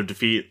Instrument of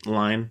Defeat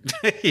line.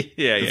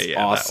 yeah.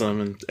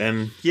 Awesome.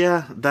 And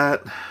yeah,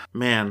 that,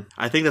 man,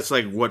 I think that's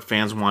like what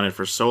fans wanted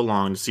for so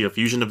long, to see a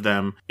fusion of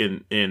them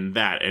in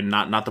that, and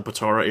not the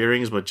Potara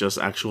earrings, but just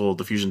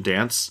the fusion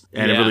dance.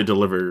 And it really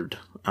delivered.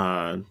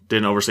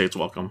 Didn't overstay its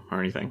welcome or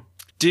anything.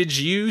 Did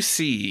you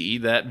see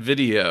that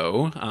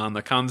video on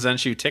the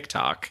Kanzenshu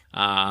TikTok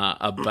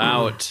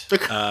about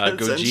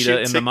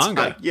Gogeta in the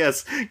manga?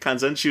 Yes,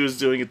 Kanzenshu is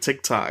doing a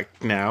TikTok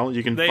now.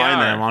 You can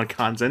find them on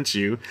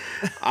Kanzenshu.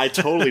 I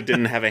totally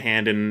didn't have a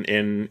hand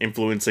in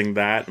influencing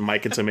that,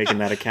 Mike, into making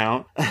that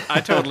account. I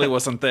totally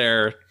wasn't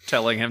there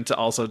telling him to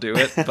also do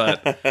it,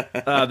 but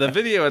the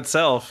video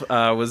itself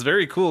was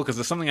very cool, because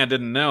it's something I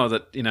didn't know,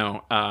 that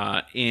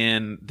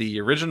in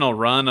the original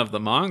run of the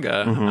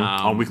manga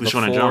on Weekly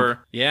Shonen Jump,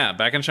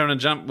 back in Shonen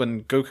Jump,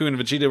 when Goku and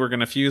Vegeta were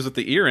going to fuse with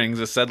the earrings,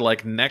 it said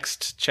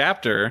next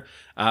chapter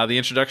the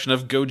introduction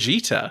of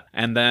Gogeta,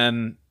 and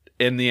then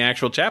in the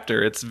actual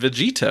chapter it's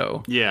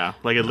Vegito. Yeah,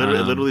 it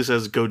literally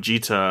says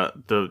Gogeta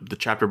the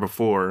chapter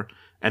before.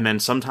 And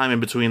then sometime in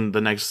between the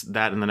next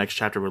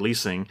chapter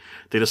releasing,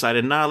 they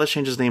decided, let's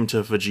change his name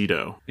to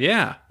Vegito.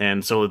 Yeah.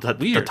 And so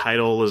the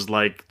title is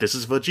this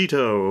is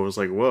Vegito. It was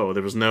like, whoa,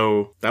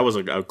 that was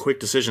a quick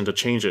decision to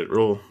change it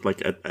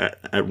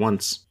at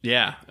once.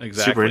 Yeah,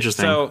 exactly. Super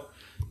interesting. So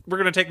we're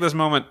going to take this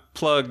moment,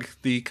 plug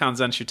the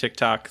Kanzenshu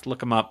TikTok, look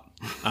them up.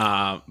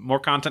 More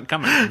content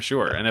coming, I'm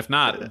sure. And if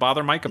not,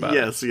 bother Mike about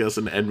it. Yes.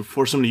 And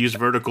force him to use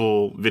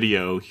vertical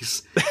video.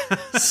 He's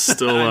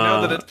still... I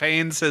know that it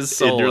pains his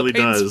soul. It really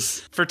does.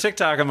 For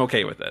TikTok, I'm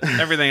okay with it.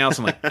 Everything else,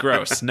 I'm like,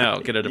 gross. No,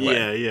 get it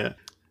away. Yeah.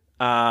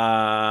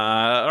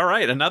 All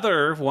right.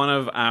 Another one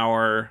of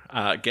our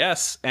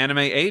guests, Anime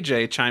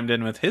AJ, chimed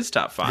in with his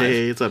top 5.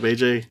 Hey, what's up,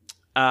 AJ?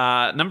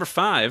 Number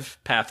 5,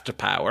 Path to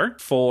Power.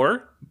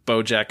 4,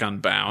 BoJack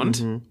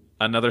Unbound.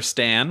 Another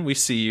Stan, we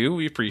see you,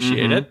 we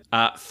appreciate it.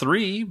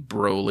 3,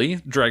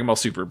 Broly, Dragon Ball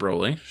Super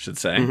Broly, should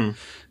say.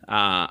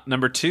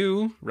 Number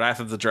 2, Wrath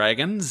of the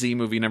Dragon, Z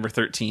movie number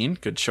 13,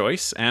 good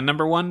choice. And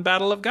number 1,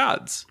 Battle of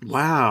Gods.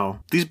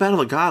 Wow, these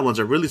Battle of God ones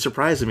are really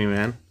surprising me,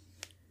 man.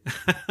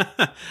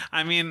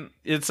 I mean,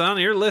 it's on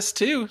your list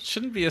too.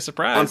 Shouldn't be a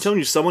surprise. I'm telling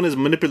you, someone is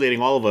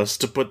manipulating all of us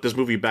to put this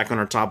movie back on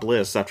our top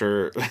list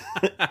after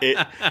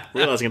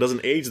realizing it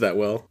doesn't age that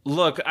well.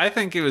 Look, I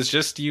think it was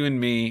just you and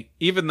me,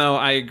 even though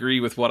I agree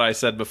with what I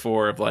said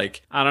before of I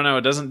don't know,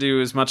 it doesn't do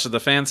as much of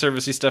the fan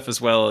servicey stuff as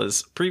well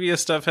as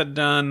previous stuff had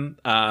done.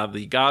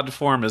 The God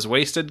form is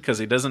wasted because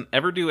he doesn't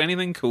ever do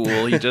anything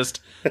cool. He just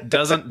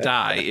doesn't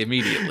die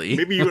immediately.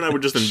 Maybe you and I were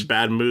just in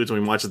bad moods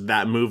when we watched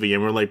that movie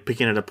and we're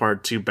picking it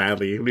apart too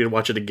badly. We need to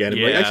watch it again.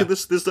 And actually,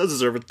 this does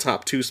deserve a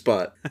top 2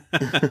 spot.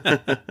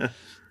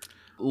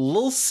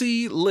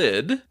 Lulcy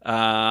Lid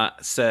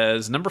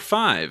says number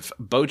 5,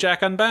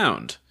 BoJack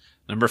Unbound.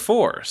 Number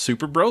 4,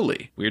 Super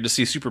Broly. Weird to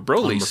see Super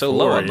Broly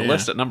low on the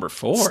list at number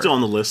 4. Still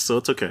on the list, so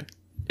it's okay.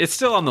 It's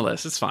still on the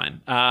list. It's fine.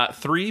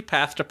 3,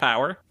 Path to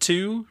Power.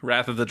 2,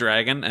 Wrath of the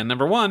Dragon. And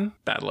number 1,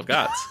 Battle of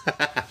Gods.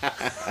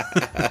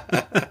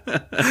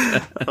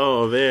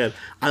 Oh, man.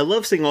 I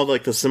love seeing all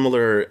the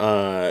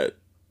similar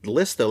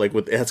list, though.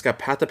 It's got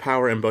Path to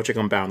Power and BoJack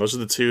Unbound. Those are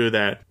the 2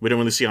 that we don't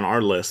really see on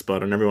our list,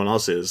 but on everyone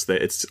else's,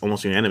 that it's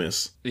almost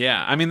unanimous.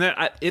 Yeah, I mean,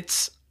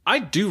 I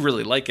do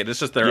really like it. It's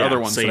just there are other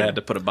ones that I had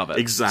to put above it.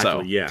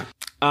 Exactly, yeah.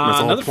 That's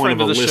the whole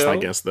point of the list, I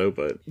guess, though.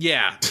 But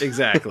yeah,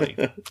 exactly.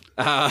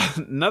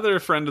 Another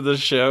friend of the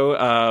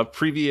show,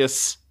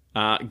 previous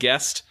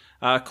guest,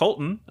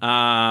 Colton,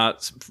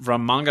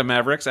 from Manga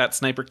Mavericks at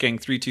Sniper King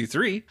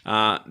 323.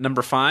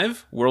 Number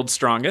 5, World's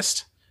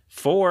Strongest.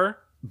 4,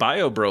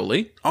 Bio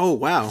Broly. Oh,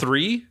 wow.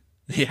 3,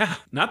 yeah,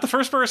 not the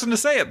first person to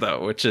say it,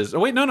 though, which is... Oh,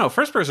 wait, no,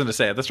 first person to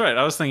say it. That's right.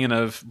 I was thinking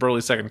of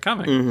Broly's Second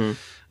Coming.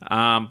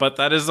 But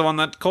that is the one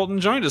that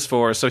Colton joined us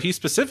for. So he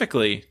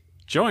specifically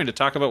join to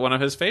talk about one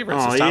of his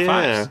favorites, Oh, his top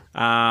yeah.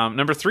 fives.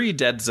 Number 3,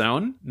 Dead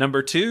Zone.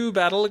 Number 2,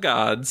 Battle of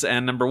Gods.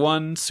 And number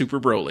 1, Super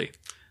Broly.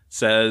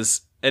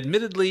 Says,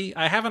 admittedly,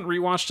 I haven't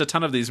rewatched a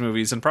ton of these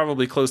movies in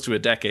probably close to a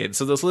decade,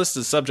 so this list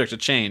is subject to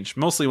change.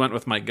 Mostly went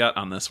with my gut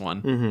on this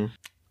one. Mm-hmm.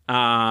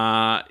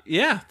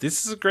 Yeah,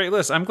 this is a great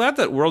list. I'm glad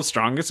that World's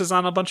Strongest is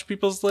on a bunch of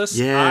people's lists.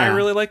 Yeah. I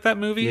really like that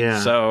movie. Yeah.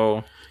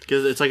 So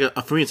Because it's like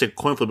for me, it's a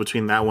coin flip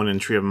between that one and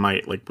Tree of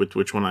Might. Like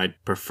which one I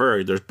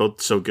prefer. They're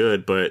both so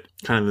good, but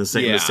kind of in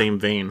the same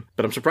vein.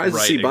 But I'm surprised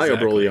to see Bio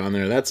Broly on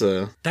there. That's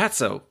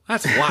wild.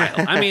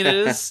 I mean, it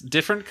is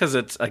different because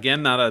it's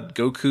again not a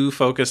Goku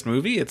focused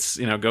movie. It's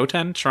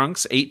Goten,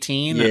 Trunks,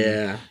 18.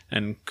 yeah.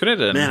 and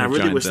Krillin. Man, I really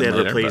joins wish they in had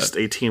later, replaced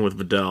but 18 with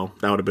Videl.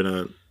 That would have been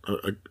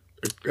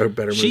a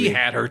better movie. She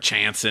had her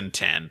chance in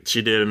 10.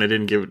 She did, and they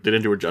didn't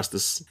do her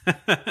justice.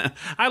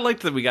 I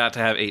liked that we got to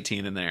have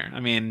 18 in there. I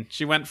mean,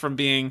 she went from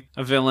being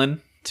a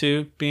villain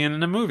to being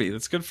in a movie.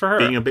 That's good for her.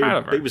 Being a Proud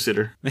of her.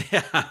 babysitter.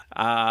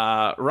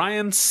 Yeah.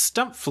 Ryan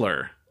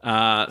Stumpfler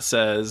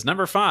says,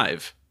 number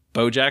 5,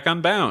 BoJack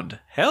Unbound.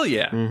 Hell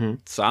yeah. Mm-hmm.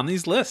 It's on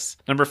these lists.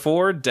 Number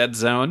 4, Dead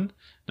Zone.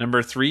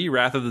 Number 3,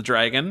 Wrath of the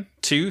Dragon.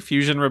 2,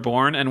 Fusion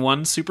Reborn. And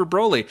 1, Super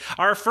Broly.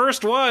 Our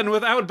first one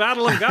without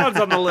Battle of Gods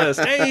on the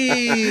list.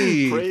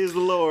 Hey! Praise the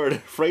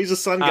Lord. Praise the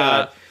sun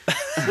god.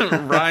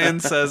 Ryan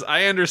says,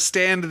 I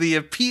understand the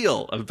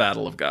appeal of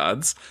Battle of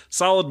Gods.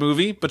 Solid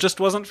movie, but just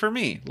wasn't for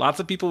me.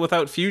 Lots of people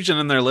without Fusion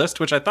in their list,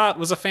 which I thought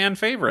was a fan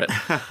favorite.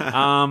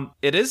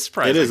 It is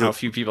surprising how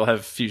few people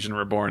have Fusion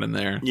Reborn in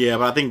there. Yeah,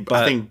 but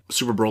I think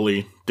Super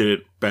Broly did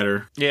it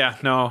better. Yeah,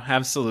 no,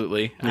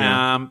 absolutely.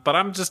 Yeah. But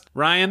I'm just,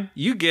 Ryan,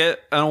 you get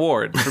an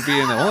award for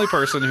being the only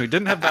person who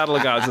didn't have Battle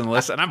of Gods on the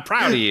list, and I'm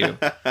proud of you.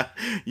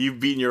 You've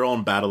beaten your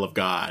own Battle of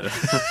God.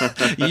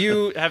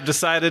 You have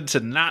decided to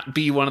not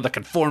be one of the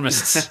conformists.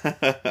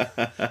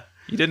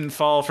 You didn't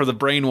fall for the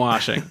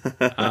brainwashing,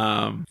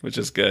 which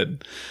is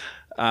good.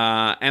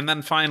 And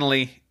then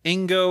finally,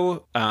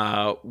 Ingo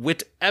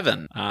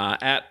Witt-Evan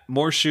at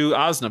Morshu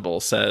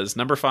Osnable says,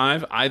 number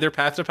 5, either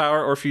Path to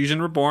Power or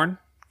Fusion Reborn.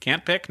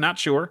 Can't pick, not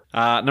sure.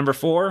 Number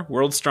 4,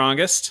 World's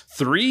Strongest.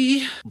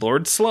 3,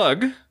 Lord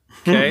Slug.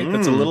 Okay,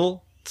 that's a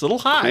little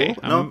high.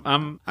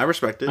 Cool. I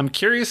respect it. I'm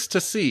curious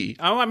to see.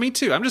 Oh, me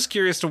too. I'm just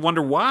curious to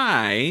wonder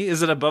why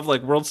is it above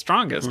like World's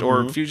Strongest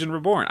or Fusion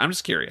Reborn. I'm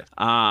just curious.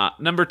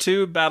 Number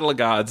 2, Battle of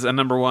Gods, and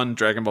number 1,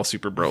 Dragon Ball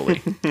Super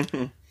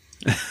Broly.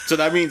 So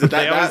that means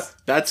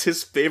that's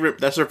his favorite.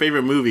 That's her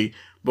favorite movie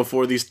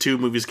before these two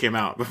movies came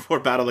out. Before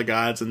Battle of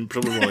Gods and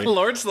Super Broly.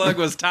 Lord Slug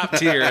was top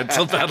tier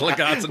until Battle of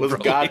Gods and was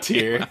Broly. God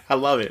tier. I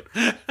love it.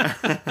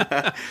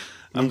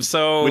 I'm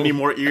so we need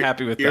more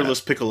happy with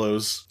earless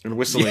piccolos and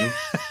whistling.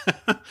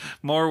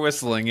 More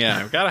whistling,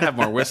 yeah. We've got to have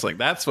more whistling.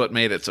 That's what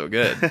made it so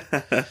good.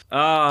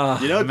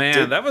 Oh,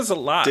 man, that was a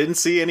lot. Didn't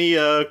see any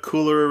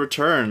Cooler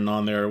Return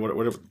on there.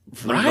 Whatever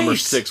number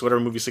 6,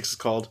 whatever movie 6 is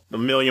called. The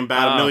million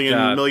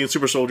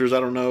super soldiers. I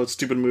don't know. It's a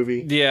stupid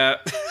movie. Yeah.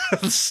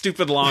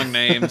 Stupid long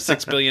name.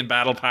 6 billion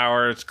battle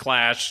power. It's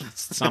Clash.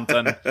 It's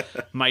something.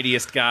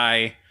 Mightiest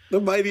Guy. The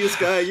Mightiest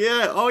Guy.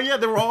 Yeah. Oh, yeah.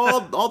 They were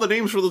all the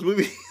names for those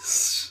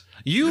movies.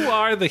 You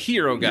are the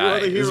hero guy,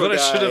 is what it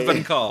should have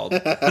been called.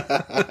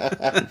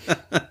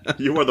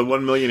 You are the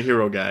 1 million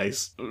hero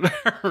guys.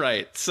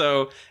 Right.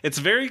 So it's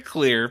very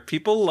clear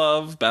people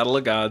love Battle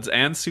of Gods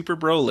and Super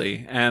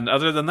Broly. And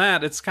other than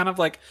that, it's kind of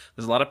like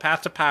there's a lot of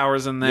Path to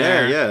Powers in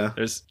there. Yeah.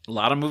 There's a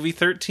lot of movie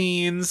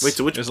 13s. Wait,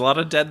 so there's a lot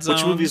of Dead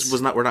Zones. Which movies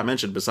were not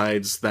mentioned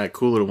besides that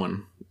Cooler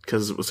one?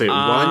 Because say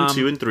 1,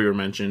 2, and 3 were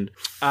mentioned.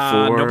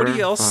 4, nobody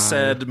else 5.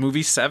 said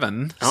movie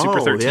 7,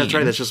 Super 13. Yeah, that's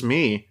right. That's just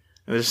me.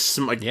 There's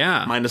some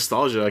my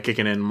nostalgia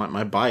kicking in,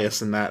 my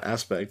bias in that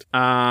aspect.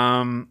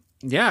 Yeah,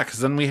 because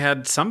then we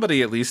had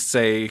somebody at least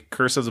say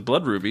Curse of the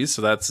Blood Rubies,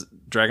 so that's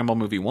Dragon Ball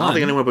Movie 1. I don't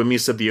think anyone but me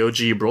said the OG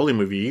Broly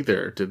movie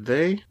either, did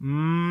they?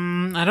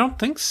 I don't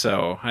think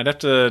so. I'd have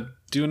to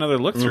do another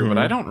look through, but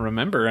I don't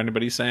remember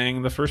anybody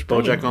saying the first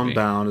Broly BoJack movie.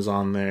 Unbound is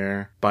on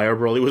there. Bio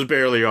Broly was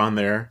barely on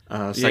there.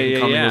 Second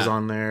Coming was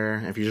on there.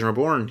 And Fusion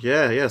Reborn.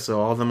 Yeah. So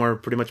all of them were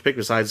pretty much picked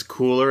besides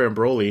Cooler and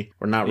Broly.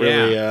 Were not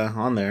really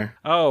on there.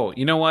 Oh,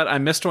 you know what? I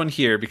missed one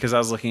here because I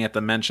was looking at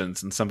the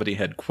mentions and somebody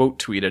had quote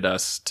tweeted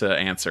us to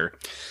answer.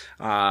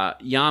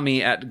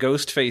 Yami at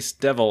Ghostface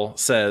Devil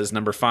says,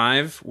 number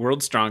 5,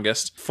 World's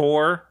Strongest.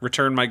 4,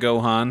 Return My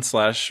Gohan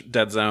 /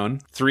 Dead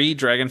Zone. 3,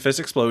 Dragon Fist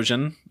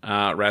Explosion,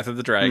 Wrath of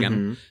the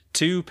Dragon.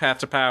 2, Path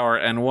to Power,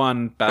 and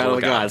 1, Battle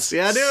of Gods.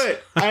 Yeah, I knew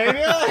it.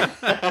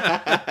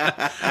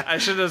 I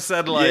should have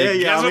said,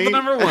 guess what the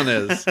number 1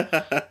 is.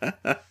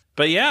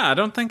 But yeah, I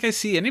don't think I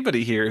see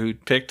anybody here who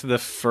picked the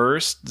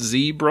first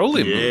Z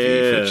Broly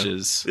movie, which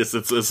is...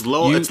 It's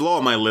low. It's low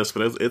on my list,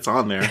 but it's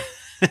on there.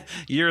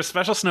 You're a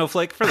special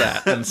snowflake for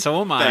that, and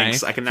so am I.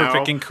 Thanks. I can now for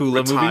picking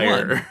Kula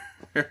retire.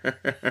 Movie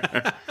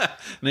 1.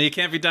 No, you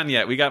can't be done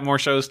yet. We got more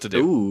shows to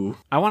do. Ooh.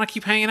 I want to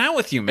keep hanging out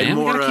with you, man.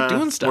 We gotta keep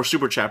doing stuff. More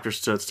super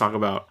chapters to talk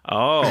about.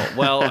 Oh,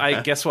 well,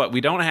 I guess what?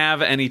 We don't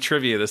have any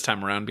trivia this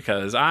time around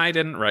because I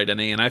didn't write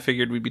any, and I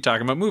figured we'd be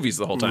talking about movies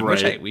the whole time,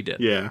 which, hey, we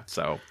did. Yeah.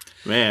 So,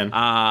 Man.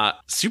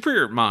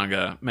 Super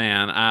manga,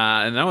 man.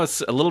 I know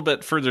it's a little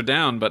bit further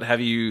down, but have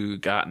you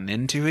gotten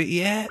into it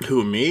yet?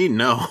 Who, me?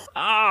 No.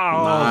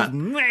 Oh,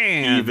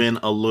 man. Even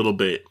a little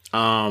bit.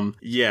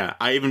 Yeah,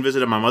 I even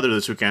visited my mother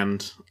this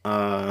weekend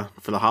for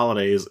the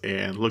holidays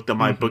and looked at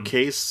my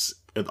bookcase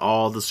with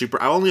all the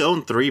super... I only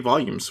own 3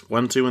 volumes.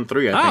 1, 2, and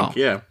 3, I think.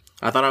 Yeah.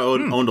 I thought I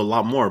owned a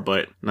lot more,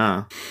 but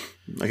nah.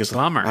 I guess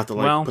Bummer. I have to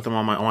put them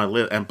on my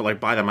list and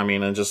buy them. I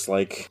mean, and just they're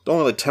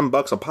only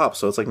 $10 a pop,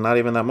 so it's not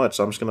even that much.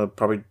 So I'm just gonna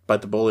probably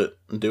bite the bullet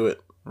and do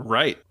it.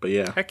 Right. But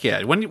yeah. Heck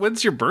yeah.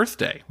 When's your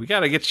birthday? We'll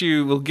get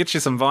you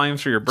some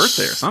volumes for your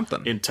birthday or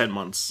something. In 10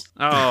 months.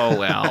 Oh,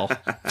 well.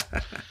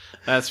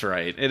 That's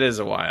right. It is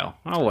a while.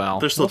 Oh, well.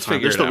 There's still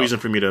time. There's no reason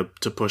for me to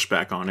push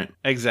back on it.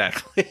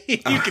 Exactly.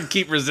 You can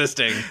keep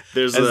resisting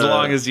as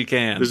long as you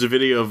can. There's a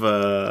video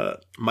of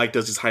Mike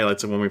does these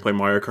highlights of when we play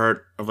Mario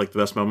Kart of the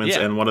best moments.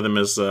 Yeah. And one of them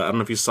is, I don't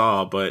know if you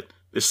saw, but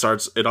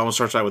it almost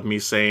starts out with me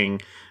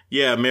saying,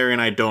 yeah, Mary and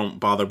I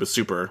don't bother with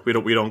Super.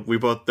 We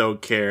both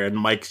don't care. And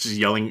Mike's just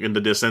yelling in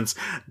the distance,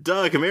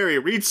 Doug, Mary,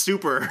 read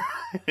Super.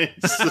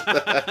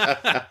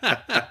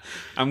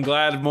 I'm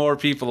glad more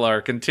people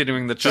are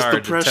continuing the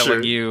charge of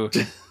telling you.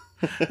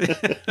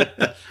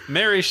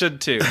 Mary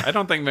should too. I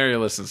don't think Mary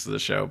listens to the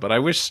show, but I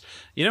wish,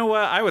 you know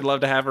what? I would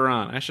love to have her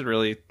on. I should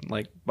really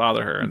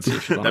bother her and see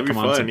if she wants to come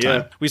on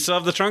sometime. Yeah. We still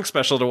have the Trunk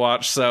special to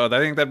watch, so I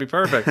think that'd be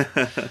perfect.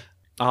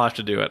 I'll have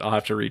to do it. I'll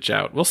have to reach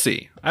out. We'll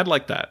see. I'd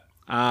like that.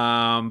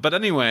 But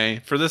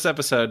anyway, for this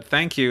episode,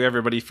 thank you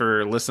everybody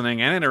for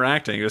listening and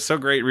interacting. It was so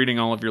great reading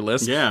all of your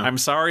lists. Yeah. I'm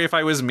sorry if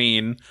I was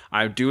mean.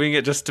 I'm doing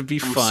it just to be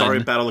fun. Sorry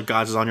Battle of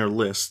Gods is on your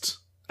list.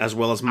 As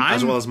well as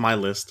my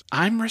list.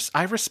 I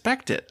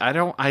respect it.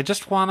 I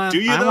just wanna. Do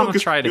you? I want to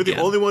try it again. You're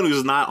the only one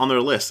who's not on their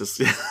list.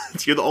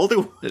 You're the only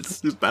one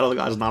whose Battle of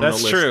the Gods is not on their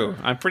list. That's true.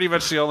 I'm pretty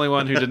much the only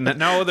one who didn't.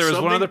 No, there was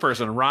one other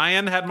person.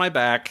 Ryan had my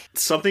back.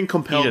 Something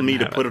compelled me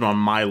to put it on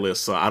my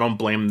list, so I don't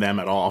blame them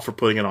at all for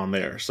putting it on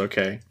theirs.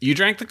 Okay. You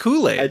drank the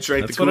Kool-Aid. I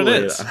drank the Kool-Aid.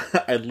 That's what it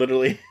is. I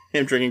literally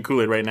am drinking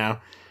Kool-Aid right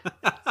now.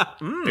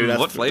 Maybe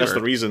what flavor? That's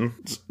the reason.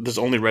 There's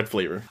only red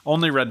flavor.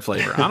 Only red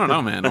flavor. I don't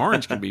know, man.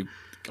 Orange can be.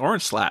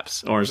 Orange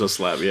slaps. Orange does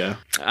slap, yeah.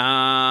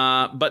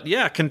 But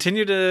yeah,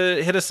 continue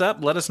to hit us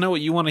up. Let us know what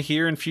you want to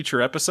hear in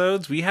future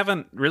episodes. We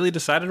haven't really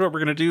decided what we're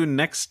going to do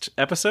next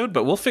episode,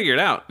 but we'll figure it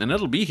out, and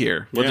it'll be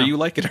here, whether you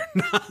like it or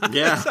not.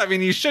 Yeah. I mean,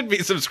 you should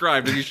be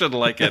subscribed, and you should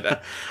like it.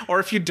 Or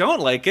if you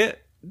don't like it,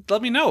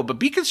 let me know, but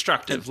be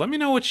constructive. Let me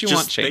know what you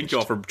want changed. Thank you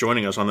all for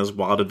joining us on this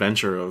wild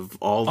adventure of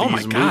all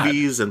these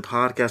movies and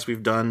podcasts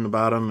we've done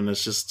about them, and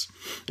it's just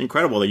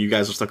incredible that you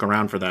guys have stuck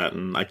around for that,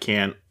 and I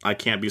can't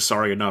be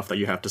sorry enough that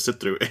you have to sit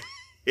through it.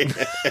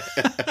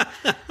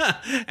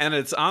 And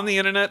it's on the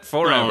internet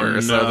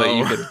forever, so that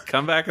you can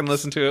come back and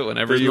listen to it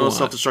whenever you want.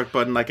 There's no self-destruct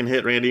button I can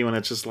hit, Randy, when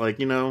it's just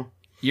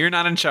You're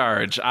not in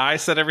charge. I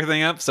set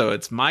everything up, so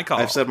it's my call.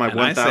 I've said my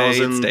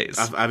 1,000.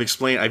 I've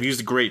explained. I've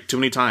used great too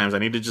many times. I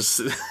need to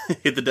just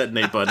hit the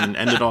detonate button and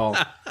end it all.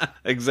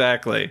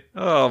 Exactly.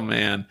 Oh,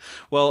 man.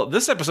 Well,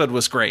 this episode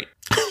was great.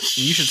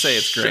 You should say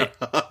it's great.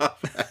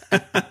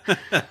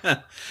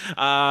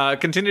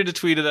 Continue to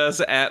tweet at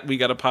us at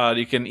WeGottaPod.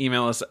 You can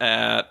email us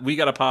at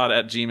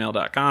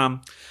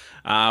WeGottaPod@gmail.com.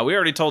 We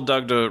already told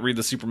Doug to read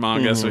the super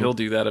manga, so he'll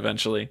do that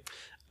eventually.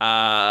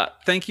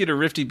 Thank you to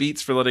Rifty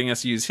Beats for letting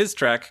us use his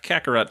track,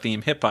 Kakarot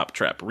Theme Hip Hop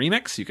Trap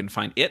Remix. You can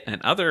find it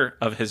and other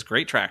of his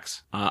great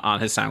tracks on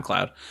his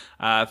SoundCloud.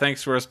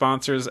 Thanks to our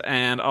sponsors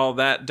and all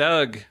that.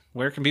 Doug,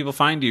 where can people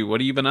find you?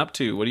 What have you been up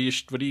to? What do you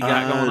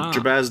got going on?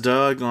 Jabaz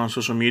Doug on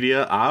social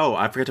media. Oh,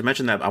 I forgot to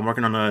mention that I'm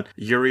working on a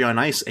Yuri on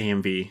Ice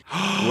AMV.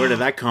 Where did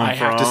that come from? I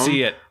have to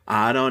see it.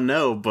 I don't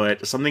know,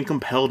 but something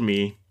compelled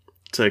me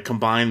to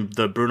combine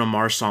the Bruno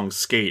Mars song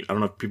Skate. I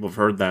don't know if people have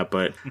heard that,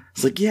 but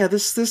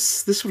it's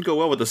this would go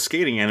well with the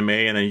skating anime,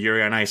 and then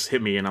Yuri on Ice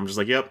hit me, and I'm just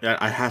yep,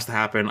 it has to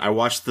happen. I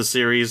watched the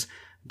series,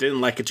 didn't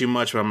like it too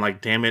much, but I'm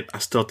damn it, I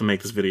still have to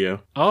make this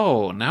video.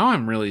 Oh, now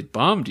I'm really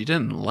bummed you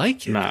didn't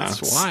like it. Nah,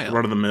 that's wild.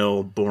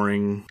 Run-of-the-mill,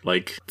 boring,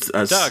 Doug,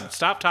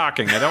 stop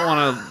talking. I don't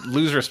want to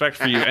lose respect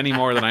for you any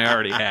more than I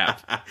already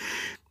have.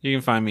 You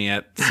can find me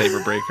at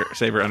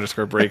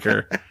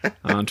Saber_Breaker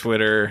on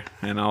Twitter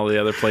and all the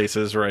other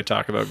places where I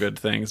talk about good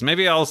things.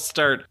 Maybe I'll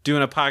start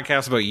doing a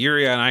podcast about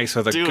Yuri on Ice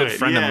with a good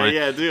friend of mine.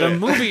 Yeah, do the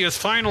movie is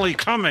finally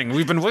coming.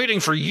 We've been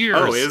waiting for years.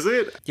 Oh, is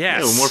it?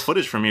 Yes. Yeah, more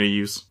footage for me to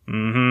use.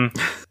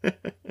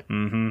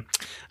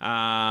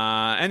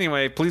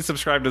 Anyway, please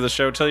subscribe to the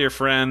show. Tell your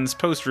friends.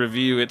 Post a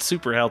review. It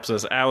super helps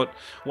us out.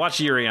 Watch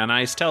Yuri on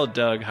Ice. Tell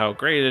Doug how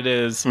great it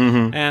is.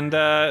 And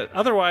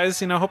otherwise,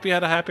 hope you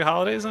had a happy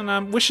holidays. And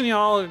I'm wishing you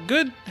all a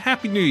good,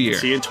 happy new year.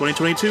 See you in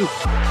 2022.